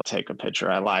had to take a picture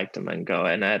I liked and then go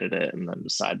and edit it and then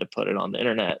decide to put it on the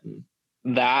internet. And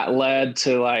that led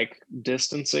to like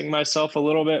distancing myself a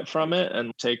little bit from it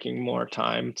and taking more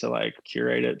time to like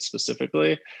curate it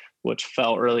specifically, which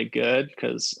felt really good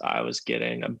because I was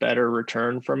getting a better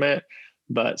return from it,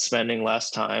 but spending less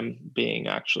time being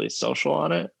actually social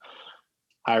on it.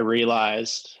 I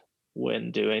realized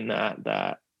when doing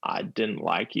that I didn't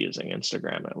like using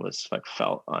Instagram. It was like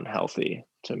felt unhealthy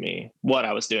to me. What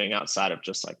I was doing outside of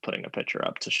just like putting a picture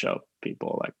up to show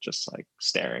people, like just like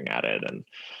staring at it. And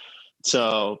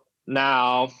so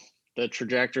now the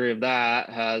trajectory of that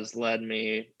has led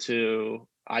me to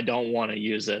I don't want to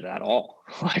use it at all.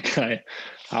 Like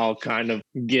I'll kind of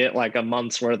get like a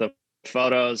month's worth of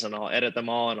photos and I'll edit them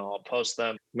all and I'll post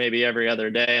them maybe every other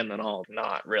day. And then I'll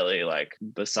not really like,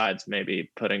 besides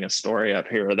maybe putting a story up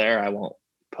here or there, I won't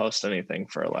post anything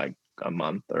for like a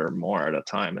month or more at a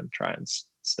time and try and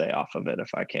stay off of it if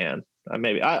I can.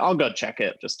 I'll go check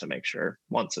it just to make sure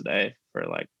once a day for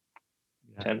like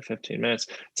 10, 15 minutes.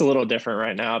 It's a little different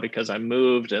right now because I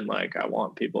moved and like I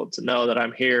want people to know that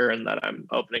I'm here and that I'm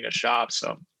opening a shop.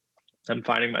 So I'm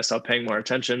finding myself paying more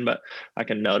attention, but I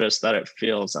can notice that it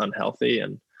feels unhealthy.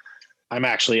 And I'm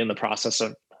actually in the process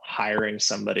of hiring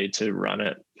somebody to run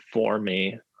it for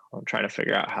me. I'm trying to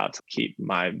figure out how to keep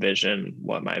my vision,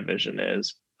 what my vision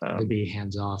is. To be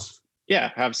hands off. Yeah,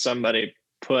 have somebody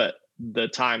put the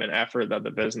time and effort that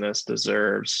the business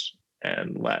deserves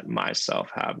and let myself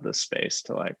have the space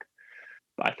to like,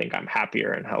 I think I'm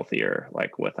happier and healthier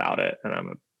like without it. And I'm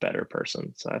a better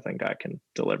person. So I think I can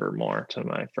deliver more to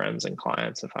my friends and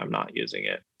clients if I'm not using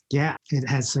it. Yeah, it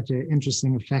has such an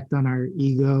interesting effect on our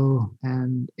ego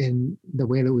and in the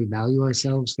way that we value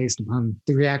ourselves based upon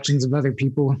the reactions of other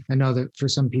people. I know that for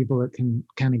some people it can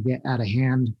kind of get out of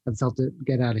hand. I've felt it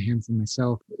get out of hand for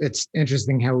myself. It's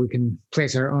interesting how we can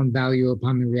place our own value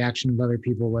upon the reaction of other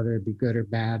people, whether it be good or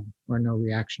bad or no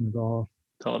reaction at all.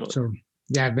 Totally. So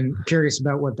yeah, I've been curious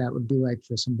about what that would be like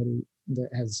for somebody that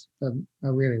has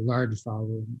a really large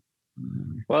following.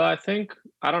 Well,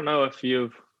 I don't know if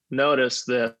you've noticed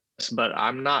this, but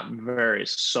I'm not very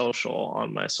social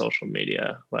on my social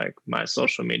media. Like my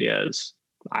social media is,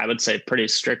 I would say, pretty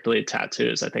strictly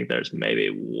tattoos. I think there's maybe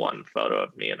one photo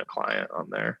of me and a client on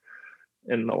there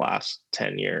in the last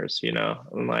 10 years, you know,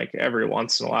 and like every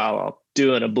once in a while I'll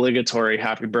do an obligatory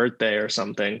happy birthday or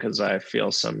something because I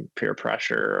feel some peer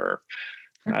pressure or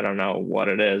I don't know what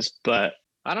it is, but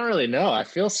I don't really know. I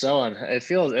feel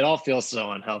it all feels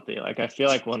so unhealthy. Like I feel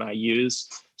like when I use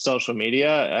social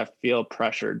media, I feel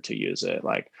pressured to use it.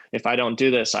 Like if I don't do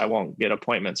this, I won't get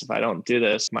appointments. If I don't do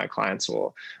this, my clients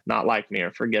will not like me or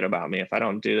forget about me. If I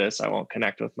don't do this, I won't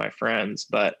connect with my friends.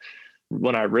 But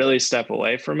when I really step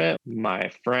away from it, my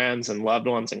friends and loved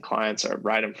ones and clients are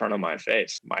right in front of my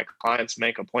face. My clients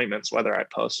make appointments whether I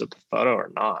post a photo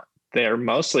or not. They're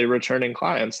mostly returning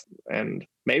clients and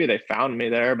maybe they found me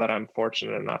there, but I'm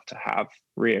fortunate enough to have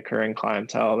reoccurring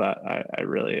clientele that I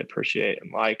really appreciate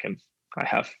and like. And I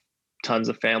have tons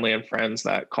of family and friends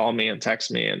that call me and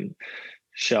text me and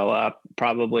show up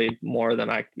probably more than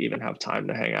I even have time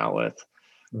to hang out with.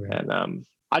 Right. And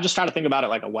I just try to think about it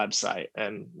like a website.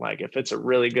 And like if it's a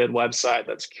really good website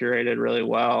that's curated really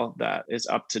well, that is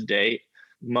up to date,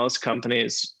 most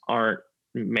companies aren't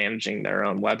managing their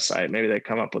own website. Maybe they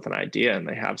come up with an idea and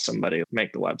they have somebody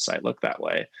make the website look that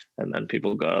way. And then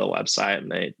people go to the website and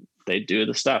they do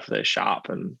the stuff, they shop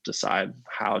and decide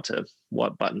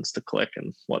what buttons to click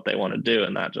and what they want to do.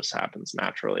 And that just happens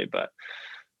naturally. But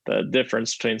the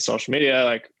difference between social media,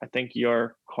 like I think you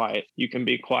can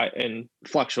be quite, and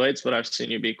fluctuates, but I've seen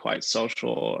you be quite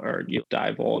social or you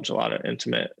divulge a lot of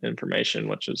intimate information,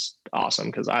 which is awesome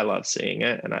because I love seeing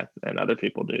it and other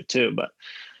people do too. But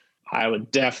I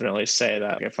would definitely say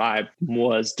that if I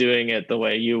was doing it the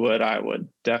way you would, I would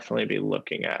definitely be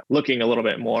looking a little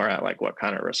bit more at like what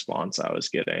kind of response I was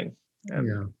getting. And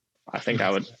yeah. I think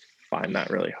I would find that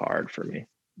really hard for me.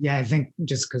 Yeah, I think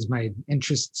just because my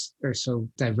interests are so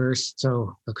diverse.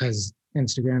 So because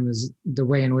Instagram is the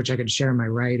way in which I could share my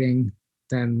writing,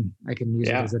 then I can use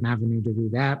it as an avenue to do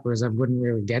that. Whereas I wouldn't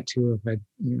really get to if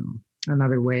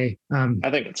another way.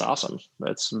 I think it's awesome.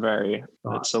 It's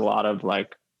a lot of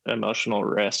like emotional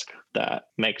risk that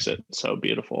makes it so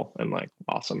beautiful and like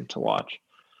awesome to watch.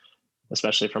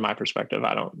 especially from my perspective,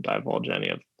 I don't divulge any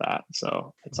of that.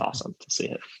 So it's awesome to see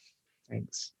it.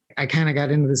 Thanks. I kind of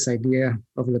got into this idea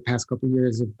over the past couple of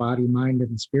years of body, mind,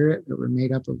 and spirit that were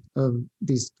made up of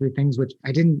these three things, which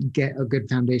I didn't get a good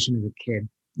foundation as a kid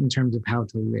in terms of how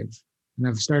to live. And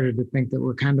I've started to think that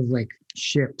we're kind of like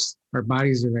ships. Our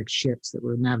bodies are like ships that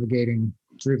we're navigating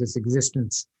through this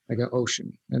existence like an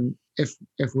ocean. And if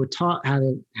we're taught how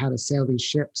to sail these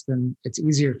ships, then it's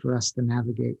easier for us to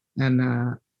navigate.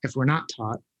 And if we're not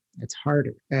taught, it's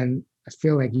harder. And I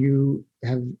feel like you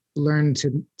have learned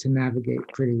to navigate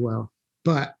pretty well.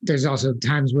 But there's also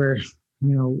times where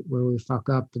we fuck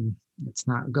up and it's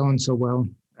not going so well.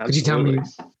 Absolutely. Could you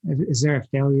tell me, is there a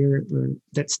failure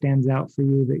that stands out for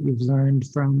you that you've learned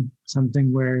from,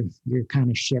 something where your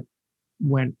kind of ship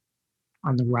went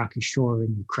on the rocky shore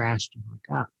and you crashed and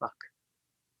you're like, fuck?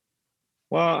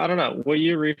 Well, I don't know.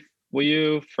 Will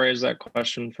you phrase that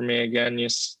question for me again?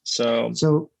 So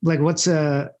like, what's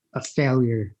a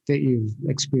failure that you've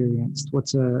experienced?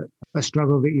 What's a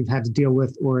struggle that you've had to deal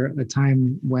with, or a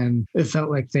time when it felt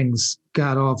like things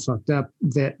got all fucked up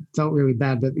that felt really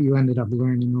bad, but you ended up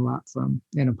learning a lot from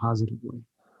in a positive way?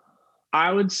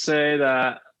 I would say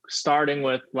that starting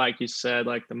with, like you said,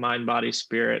 like the mind, body,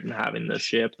 spirit, and having the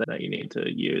ship that you need to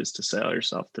use to sail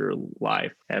yourself through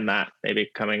life. And that maybe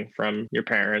coming from your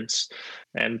parents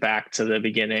and back to the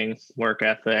beginning, work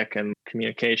ethic and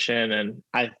communication. And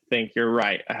I think you're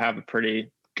right. I have a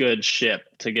pretty good ship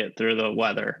to get through the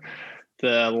weather.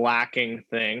 The lacking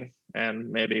thing,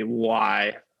 and maybe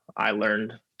why I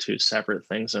learned two separate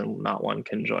things and not one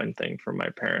conjoined thing from my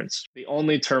parents. The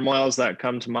only turmoils that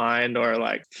come to mind or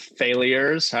like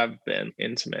failures have been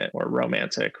intimate or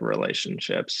romantic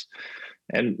relationships,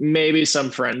 and maybe some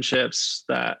friendships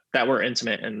that were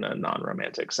intimate in a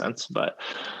non-romantic sense. But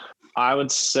I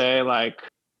would say like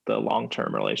the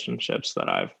long-term relationships that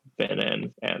I've been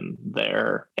in and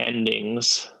their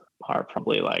endings are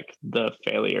probably like the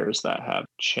failures that have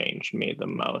changed me the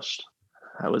most.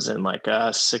 I was in like a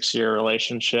 6-year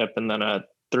relationship and then a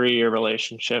 3-year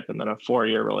relationship and then a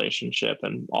 4-year relationship,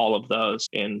 and all of those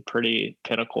in pretty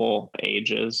pinnacle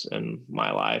ages in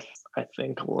my life. I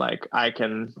think like I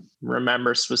can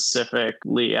remember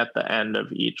specifically at the end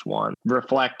of each one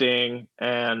reflecting,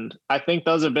 and I think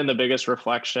those have been the biggest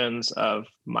reflections of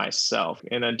myself.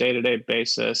 In a day-to-day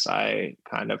basis, I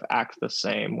kind of act the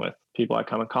same with people I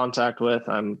come in contact with.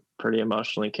 I'm pretty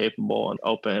emotionally capable and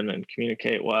open and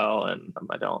communicate well, and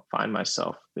I don't find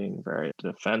myself being very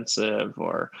defensive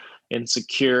or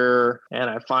insecure. And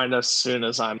I find as soon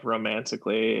as I'm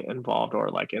romantically involved or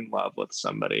like in love with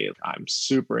somebody, I'm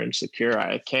super insecure.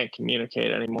 I can't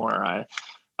communicate anymore.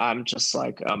 I'm just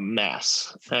like a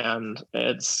mess, and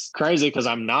it's crazy because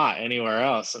I'm not anywhere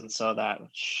else. And so that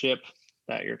ship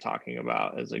that you're talking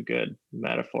about is a good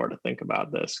metaphor to think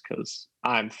about this, because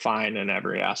I'm fine in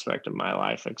every aspect of my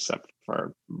life except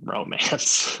for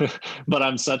romance. But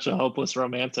I'm such a hopeless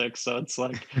romantic. So it's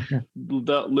like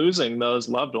losing those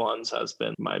loved ones has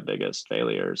been my biggest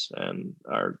failures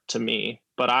to me.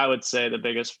 But I would say the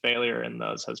biggest failure in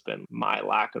those has been my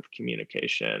lack of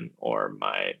communication or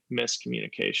my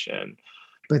miscommunication.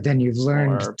 But then you've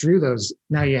learned through those.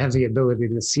 Now you have the ability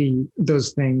to see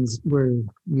those things where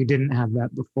you didn't have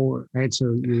that before, right?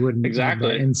 So you wouldn't have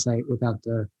that insight without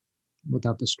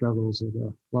the struggles or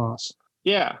the loss.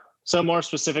 Yeah. So more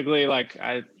specifically, like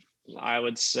I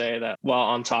would say that, well,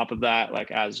 on top of that,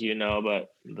 like, as you know, but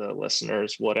the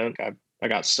listeners wouldn't, I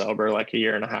got sober like 1.5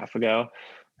 years ago.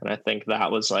 And I think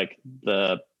that was like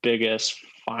the biggest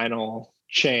final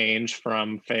change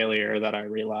from failure that I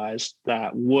realized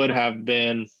that would have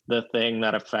been the thing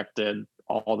that affected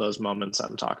all those moments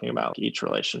I'm talking about, each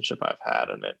relationship I've had,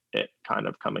 and it kind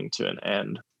of coming to an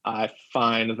end. I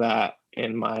find that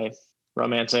in my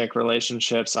romantic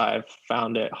relationships, I've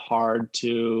found it hard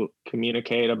to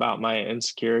communicate about my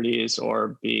insecurities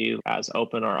or be as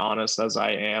open or honest as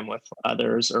I am with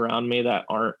others around me that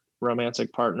aren't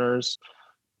romantic partners.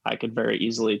 I could very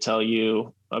easily tell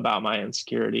you about my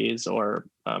insecurities or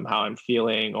how I'm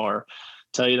feeling, or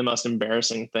tell you the most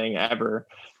embarrassing thing ever,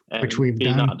 and which we've be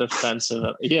done. Not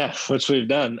defensive. Yeah, which we've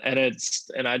done.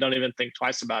 And I don't even think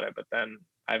twice about it. But then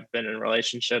I've been in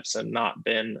relationships and not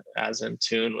been as in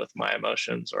tune with my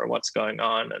emotions or what's going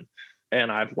on.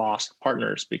 And I've lost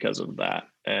partners because of that.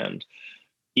 And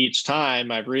each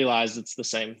time I've realized it's the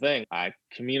same thing. I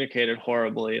communicated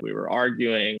horribly. We were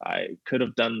arguing. I could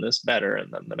have done this better.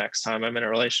 And then the next time I'm in a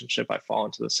relationship, I fall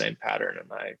into the same pattern and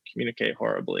I communicate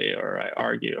horribly, or I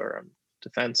argue, or I'm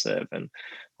defensive, and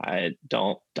I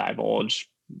don't divulge.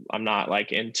 I'm not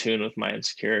like in tune with my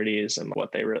insecurities and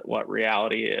what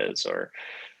reality is, or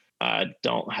I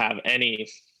don't have any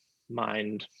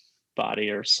mind body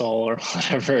or soul or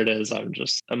whatever it is. I'm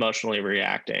just emotionally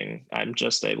reacting. I'm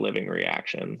just a living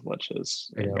reaction, which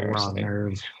is embarrassing. Raw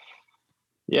nerve.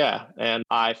 Yeah. And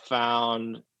I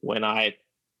found when I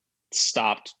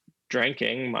stopped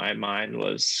drinking, my mind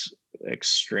was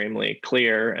extremely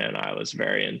clear and I was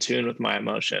very in tune with my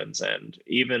emotions. And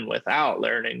even without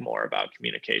learning more about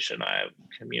communication, I have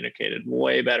communicated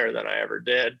way better than I ever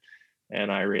did.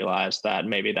 And I realized that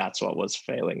maybe that's what was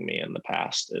failing me in the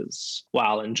past, is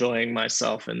while enjoying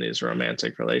myself in these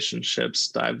romantic relationships,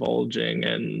 divulging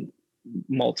in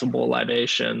multiple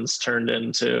libations turned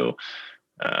into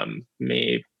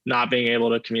me not being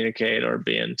able to communicate or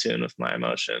be in tune with my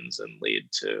emotions and lead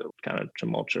to kind of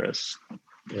tumultuous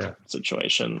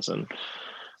situations. And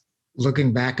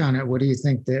looking back on it, what do you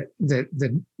think that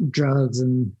the drugs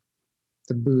and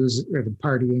the booze or the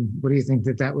partying, what do you think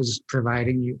that was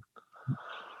providing you?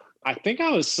 I think I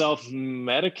was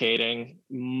self-medicating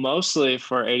mostly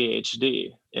for ADHD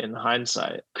in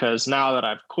hindsight, because now that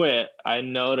I've quit, I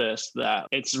noticed that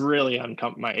it's really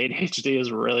uncomfortable. My ADHD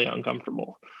is really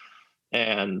uncomfortable.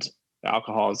 And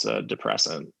alcohol is a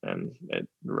depressant and it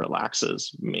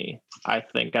relaxes me. I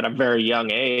think at a very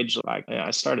young age,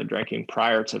 I started drinking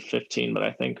prior to 15, but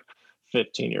I think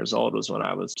 15 years old was when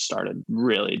I started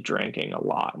really drinking a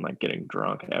lot and like getting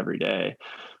drunk every day.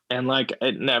 And like,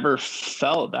 it never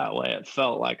felt that way. It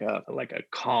felt like a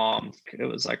calm. It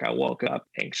was like I woke up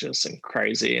anxious and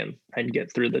crazy and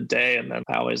get through the day. And then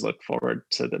I always look forward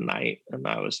to the night and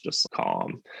I was just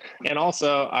calm. And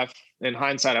also in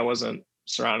hindsight, I wasn't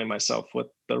surrounding myself with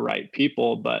the right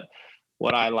people, but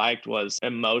what I liked was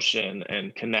emotion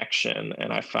and connection.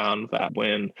 And I found that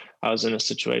when I was in a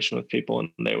situation with people and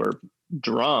they were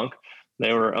drunk,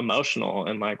 they were emotional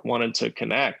and like wanted to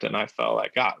connect. And I felt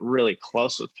like I got really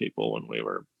close with people when we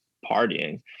were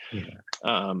partying.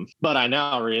 Yeah. But I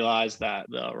now realize that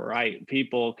the right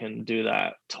people can do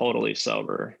that totally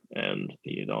sober, and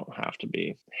you don't have to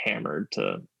be hammered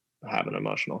to have an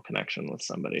emotional connection with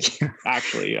somebody.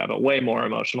 Actually, you have a way more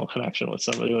emotional connection with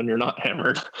somebody when you're not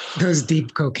hammered. Those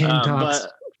deep cocaine talks.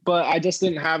 But I just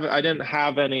didn't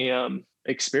have any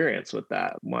experience with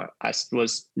that. I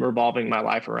was revolving my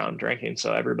life around drinking.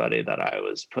 So everybody that I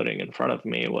was putting in front of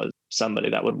me was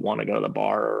somebody that would want to go to the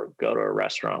bar or go to a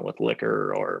restaurant with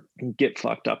liquor or get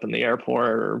fucked up in the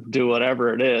airport or do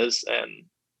whatever it is. And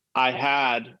I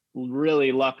had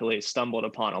really luckily stumbled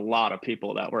upon a lot of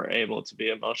people that were able to be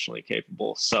emotionally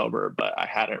capable sober, but I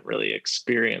hadn't really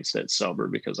experienced it sober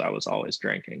because I was always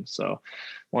drinking. So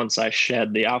once I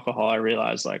shed the alcohol, I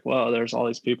realized like, well, there's all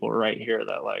these people right here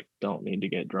that like don't need to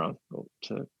get drunk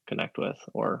to connect with,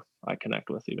 or I connect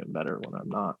with even better when I'm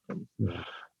not.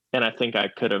 And I think I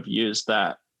could have used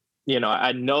that.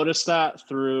 I noticed that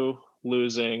through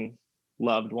losing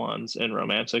loved ones in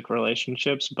romantic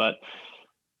relationships, but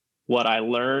what I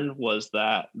learned was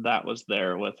that was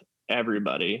there with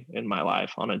everybody in my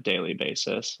life on a daily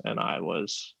basis. And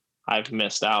I've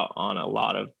missed out on a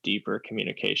lot of deeper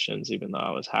communications, even though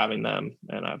I was having them,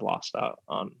 and I've lost out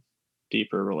on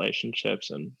deeper relationships.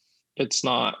 And it's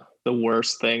not the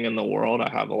worst thing in the world. I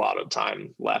have a lot of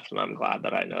time left and I'm glad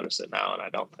that I noticed it now. And I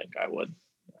don't think I would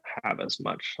have as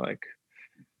much,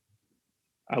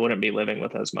 I wouldn't be living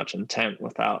with as much intent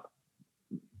without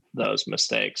those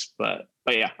mistakes. But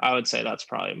yeah, I would say that's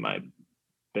probably my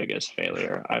biggest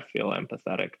failure. I feel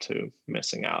empathetic to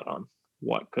missing out on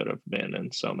what could have been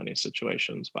in so many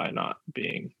situations by not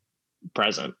being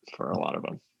present for a lot of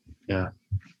them. Yeah.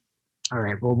 All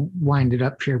right, we'll wind it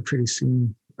up here pretty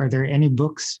soon. Are there any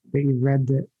books that you've read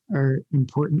that are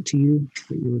important to you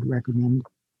that you would recommend?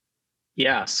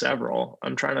 Yeah, several.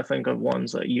 I'm trying to think of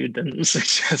ones that you didn't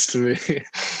suggest to me.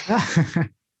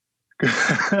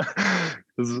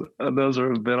 Those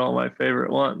have been all my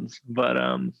favorite ones, but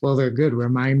well, they're good.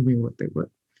 Remind me what they were.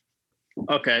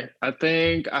 Okay, I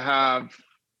think I have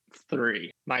 3.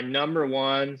 My number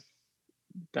one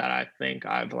that I think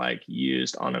I've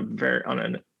used on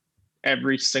an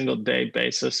every single day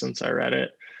basis since I read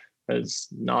it is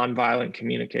Nonviolent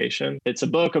Communication. It's a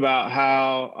book about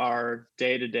how our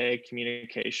day-to-day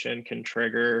communication can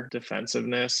trigger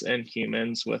defensiveness in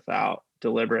humans without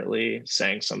deliberately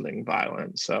saying something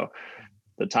violent. So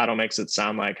the title makes it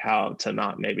sound like how to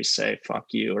not maybe say fuck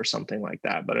you or something like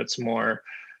that, but it's more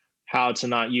how to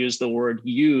not use the word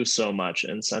you so much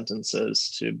in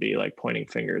sentences to be pointing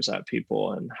fingers at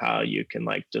people, and how you can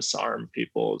disarm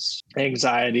people's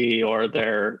anxiety or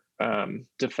their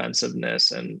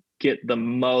defensiveness and get the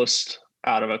most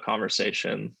out of a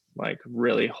conversation,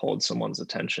 really hold someone's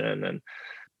attention and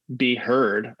be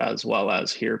heard as well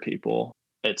as hear people.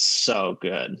 It's so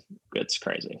good. It's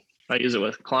crazy. I use it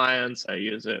with clients. I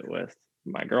use it with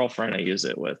my girlfriend. I use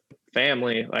it with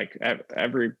family, like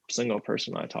every single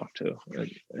person I talk to.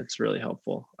 It's really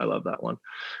helpful. I love that one.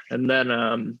 And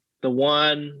then the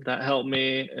one that helped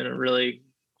me, and it really,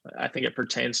 I think it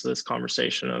pertains to this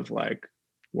conversation of like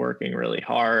working really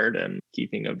hard and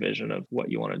keeping a vision of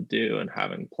what you want to do and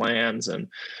having plans and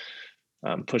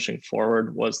pushing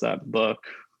forward, was that book,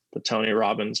 the Tony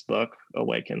Robbins book,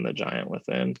 Awaken the Giant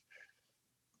Within,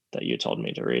 that you told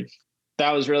me to read.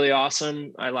 That was really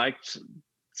awesome. I liked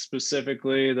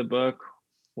specifically the book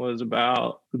was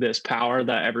about this power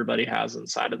that everybody has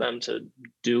inside of them to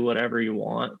do whatever you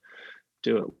want,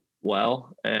 do it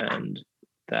well, and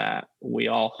that we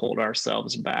all hold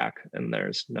ourselves back and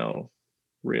there's no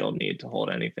real need to hold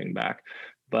anything back.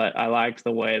 But I liked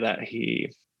the way that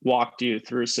he walked you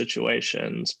through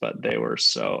situations, but they were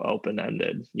so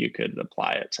open-ended. You could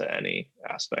apply it to any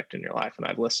aspect in your life. And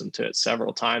I've listened to it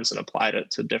several times and applied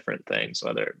it to different things,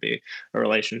 whether it be a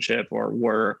relationship or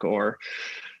work or,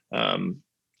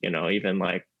 even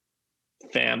like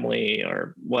family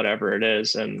or whatever it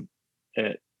is. And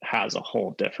it has a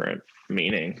whole different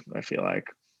meaning, I feel like,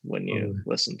 when you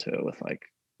listen to it with like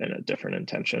in a different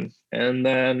intention. And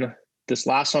then this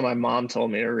last one my mom told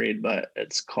me to read, but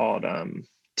it's called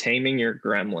Taming Your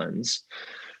Gremlins.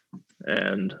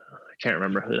 And I can't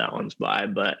remember who that one's by,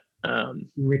 but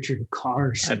Richard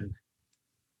Carson.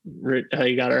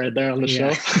 You got it right there on the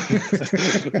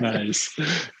shelf. Nice.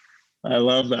 I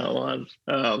love that one.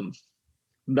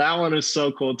 That one is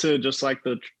so cool too. Just like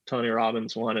the Tony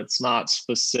Robbins one, it's not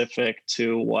specific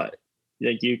to what,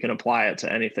 like, you can apply it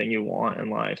to anything you want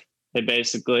in life.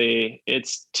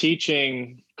 It's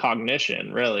teaching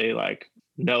cognition, really, like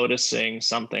noticing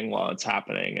something while it's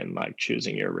happening and like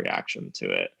choosing your reaction to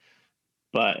it.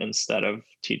 But instead of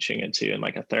teaching it to you in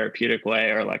like a therapeutic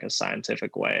way or like a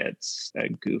scientific way, it's a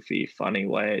goofy, funny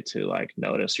way to like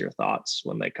notice your thoughts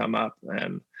when they come up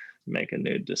and make a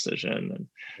new decision.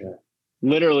 And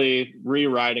literally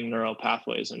rewriting neural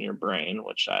pathways in your brain,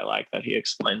 which I like that he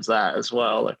explains that as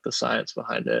well, like the science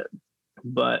behind it,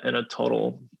 but in a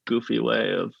total goofy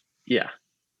way of,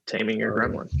 taming your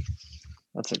gremlin.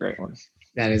 That's a great one.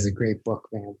 That is a great book,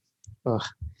 man. All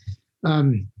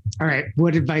right.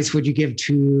 What advice would you give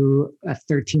to a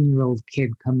 13-year-old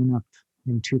kid coming up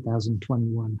in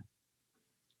 2021?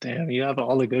 Damn, you have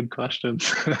all the good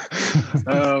questions.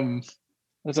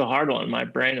 That's a hard one. My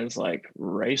brain is like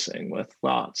racing with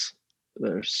thoughts.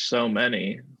 There's so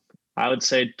many. I would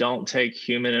say don't take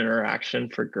human interaction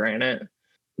for granted.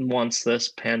 Once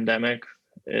this pandemic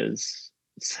has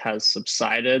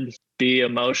subsided, be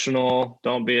emotional.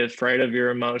 Don't be afraid of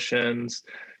your emotions.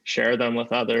 Share them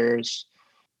with others.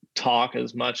 Talk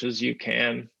as much as you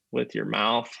can with your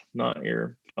mouth, not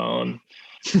your phone.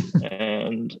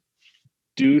 And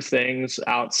do things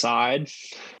outside.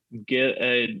 Get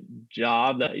a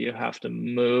job that you have to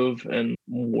move and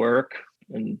work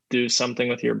and do something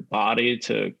with your body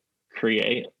to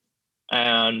create,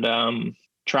 and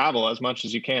travel as much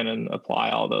as you can and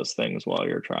apply all those things while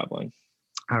you're traveling.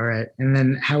 All right. And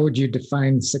then how would you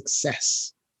define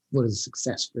success? What is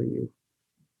success for you?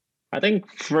 I think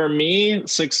for me,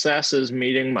 success is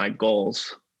meeting my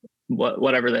goals,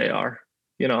 whatever they are.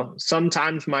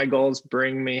 Sometimes my goals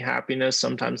bring me happiness.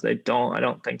 Sometimes they don't. I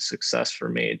don't think success for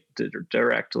me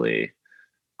directly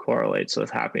correlates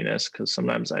with happiness, because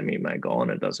sometimes I meet my goal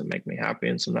and it doesn't make me happy.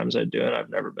 And sometimes I do, and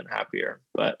I've never been happier.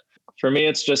 But for me,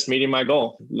 it's just meeting my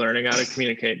goal, learning how to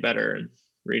communicate better and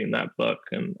reading that book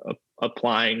and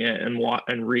applying it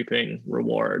and reaping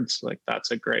rewards. Like,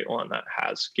 that's a great one that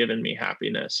has given me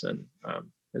happiness and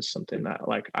is something that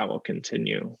like I will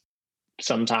continue.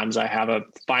 Sometimes I have a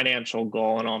financial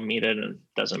goal and I'll meet it and it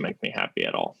doesn't make me happy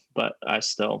at all, but I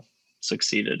still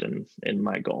succeeded in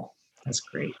my goal. That's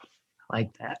great. I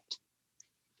like that.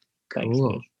 Thanks,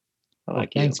 cool.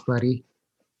 Thanks, you. buddy.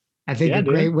 I think a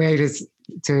great way to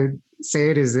say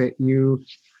it is that you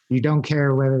don't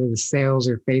care whether the sails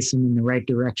are facing in the right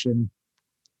direction.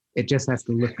 It just has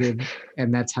to look good.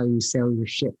 And that's how you sail your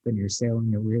ship, and you're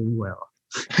sailing it really well.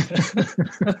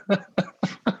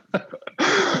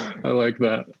 I like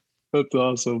that. That's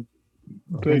awesome.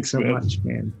 Thanks so much,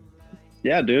 man.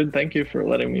 Yeah, dude. Thank you for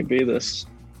letting me be this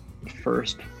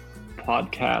first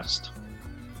podcast.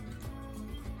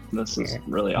 This is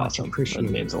really awesome. It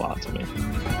means a lot to me.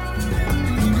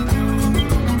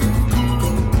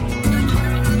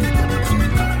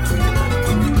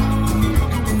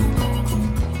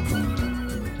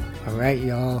 All right,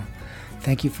 y'all.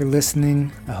 Thank you for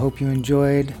listening. I hope you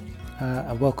enjoyed.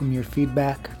 I welcome your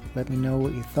feedback. Let me know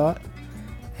what you thought.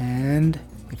 And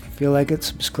if you feel like it,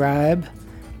 subscribe.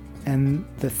 And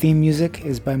the theme music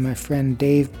is by my friend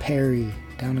Dave Perry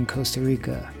down in Costa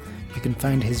Rica. You can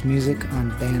find his music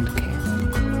on Bandcamp.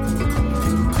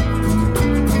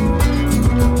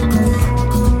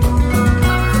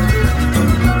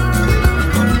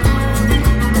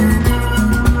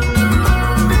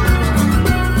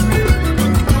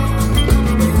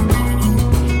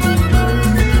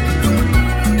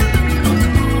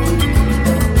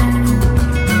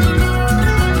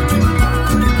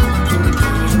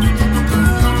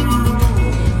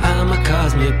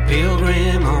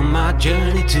 Pilgrim on my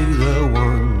journey to the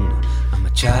one. I'm a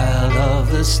child of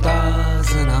the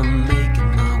stars and I'm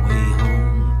making my way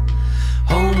home.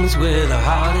 Home is where the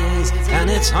heart is and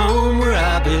it's home where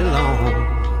I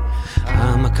belong.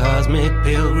 I'm a cosmic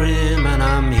pilgrim and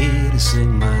I'm here to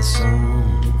sing my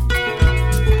song.